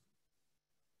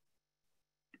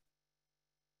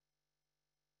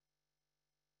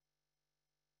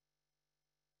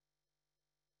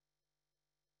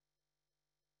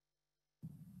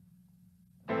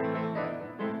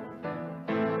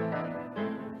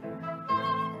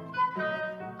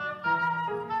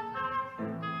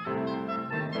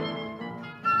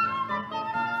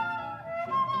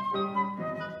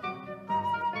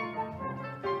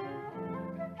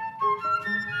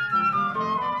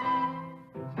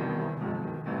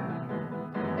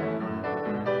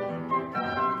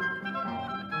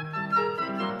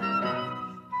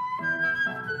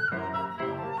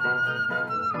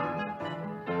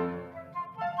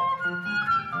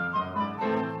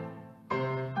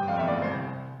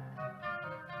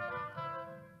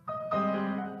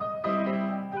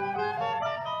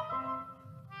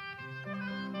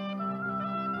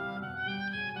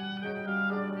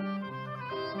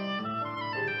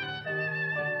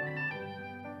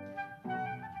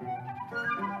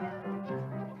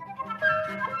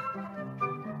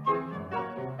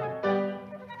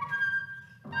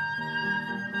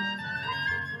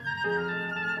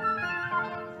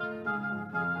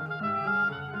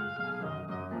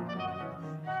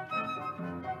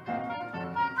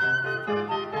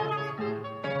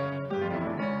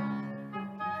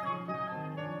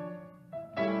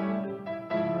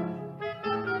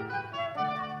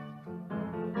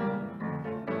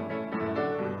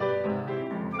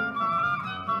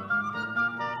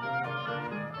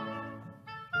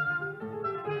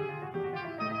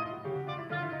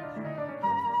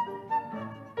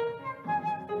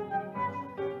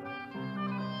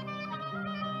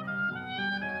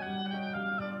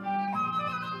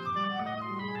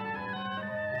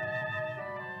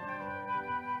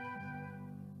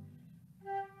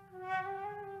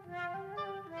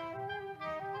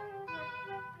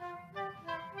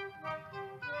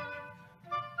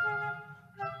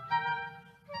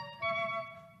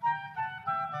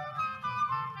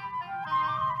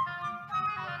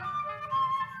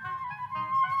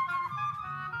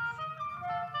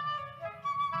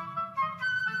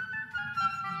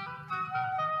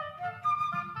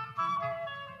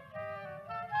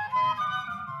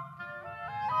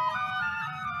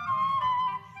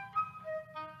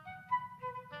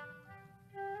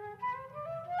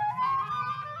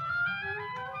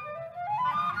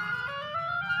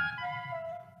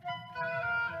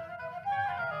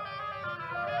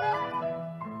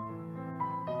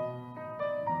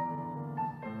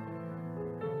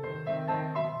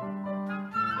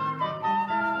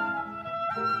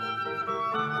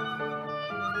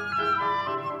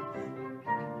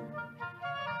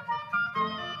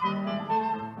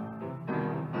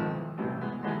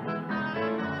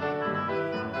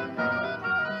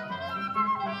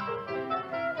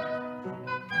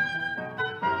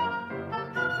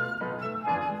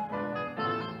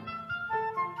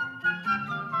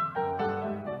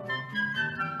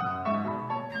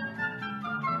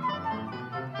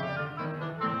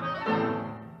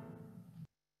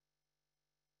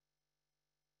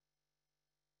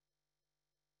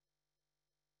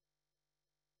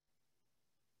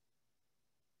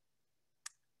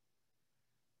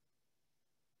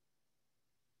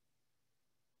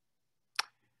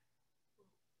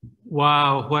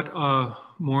 Wow, what a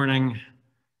morning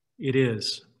it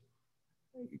is.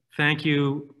 Thank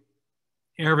you,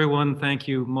 everyone. Thank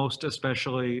you most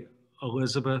especially,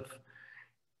 Elizabeth.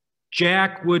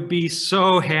 Jack would be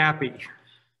so happy.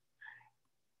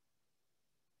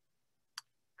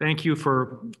 Thank you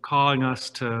for calling us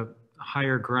to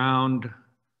higher ground.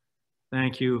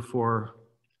 Thank you for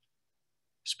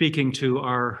speaking to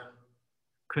our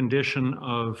condition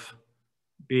of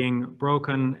being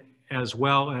broken as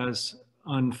well as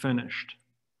unfinished.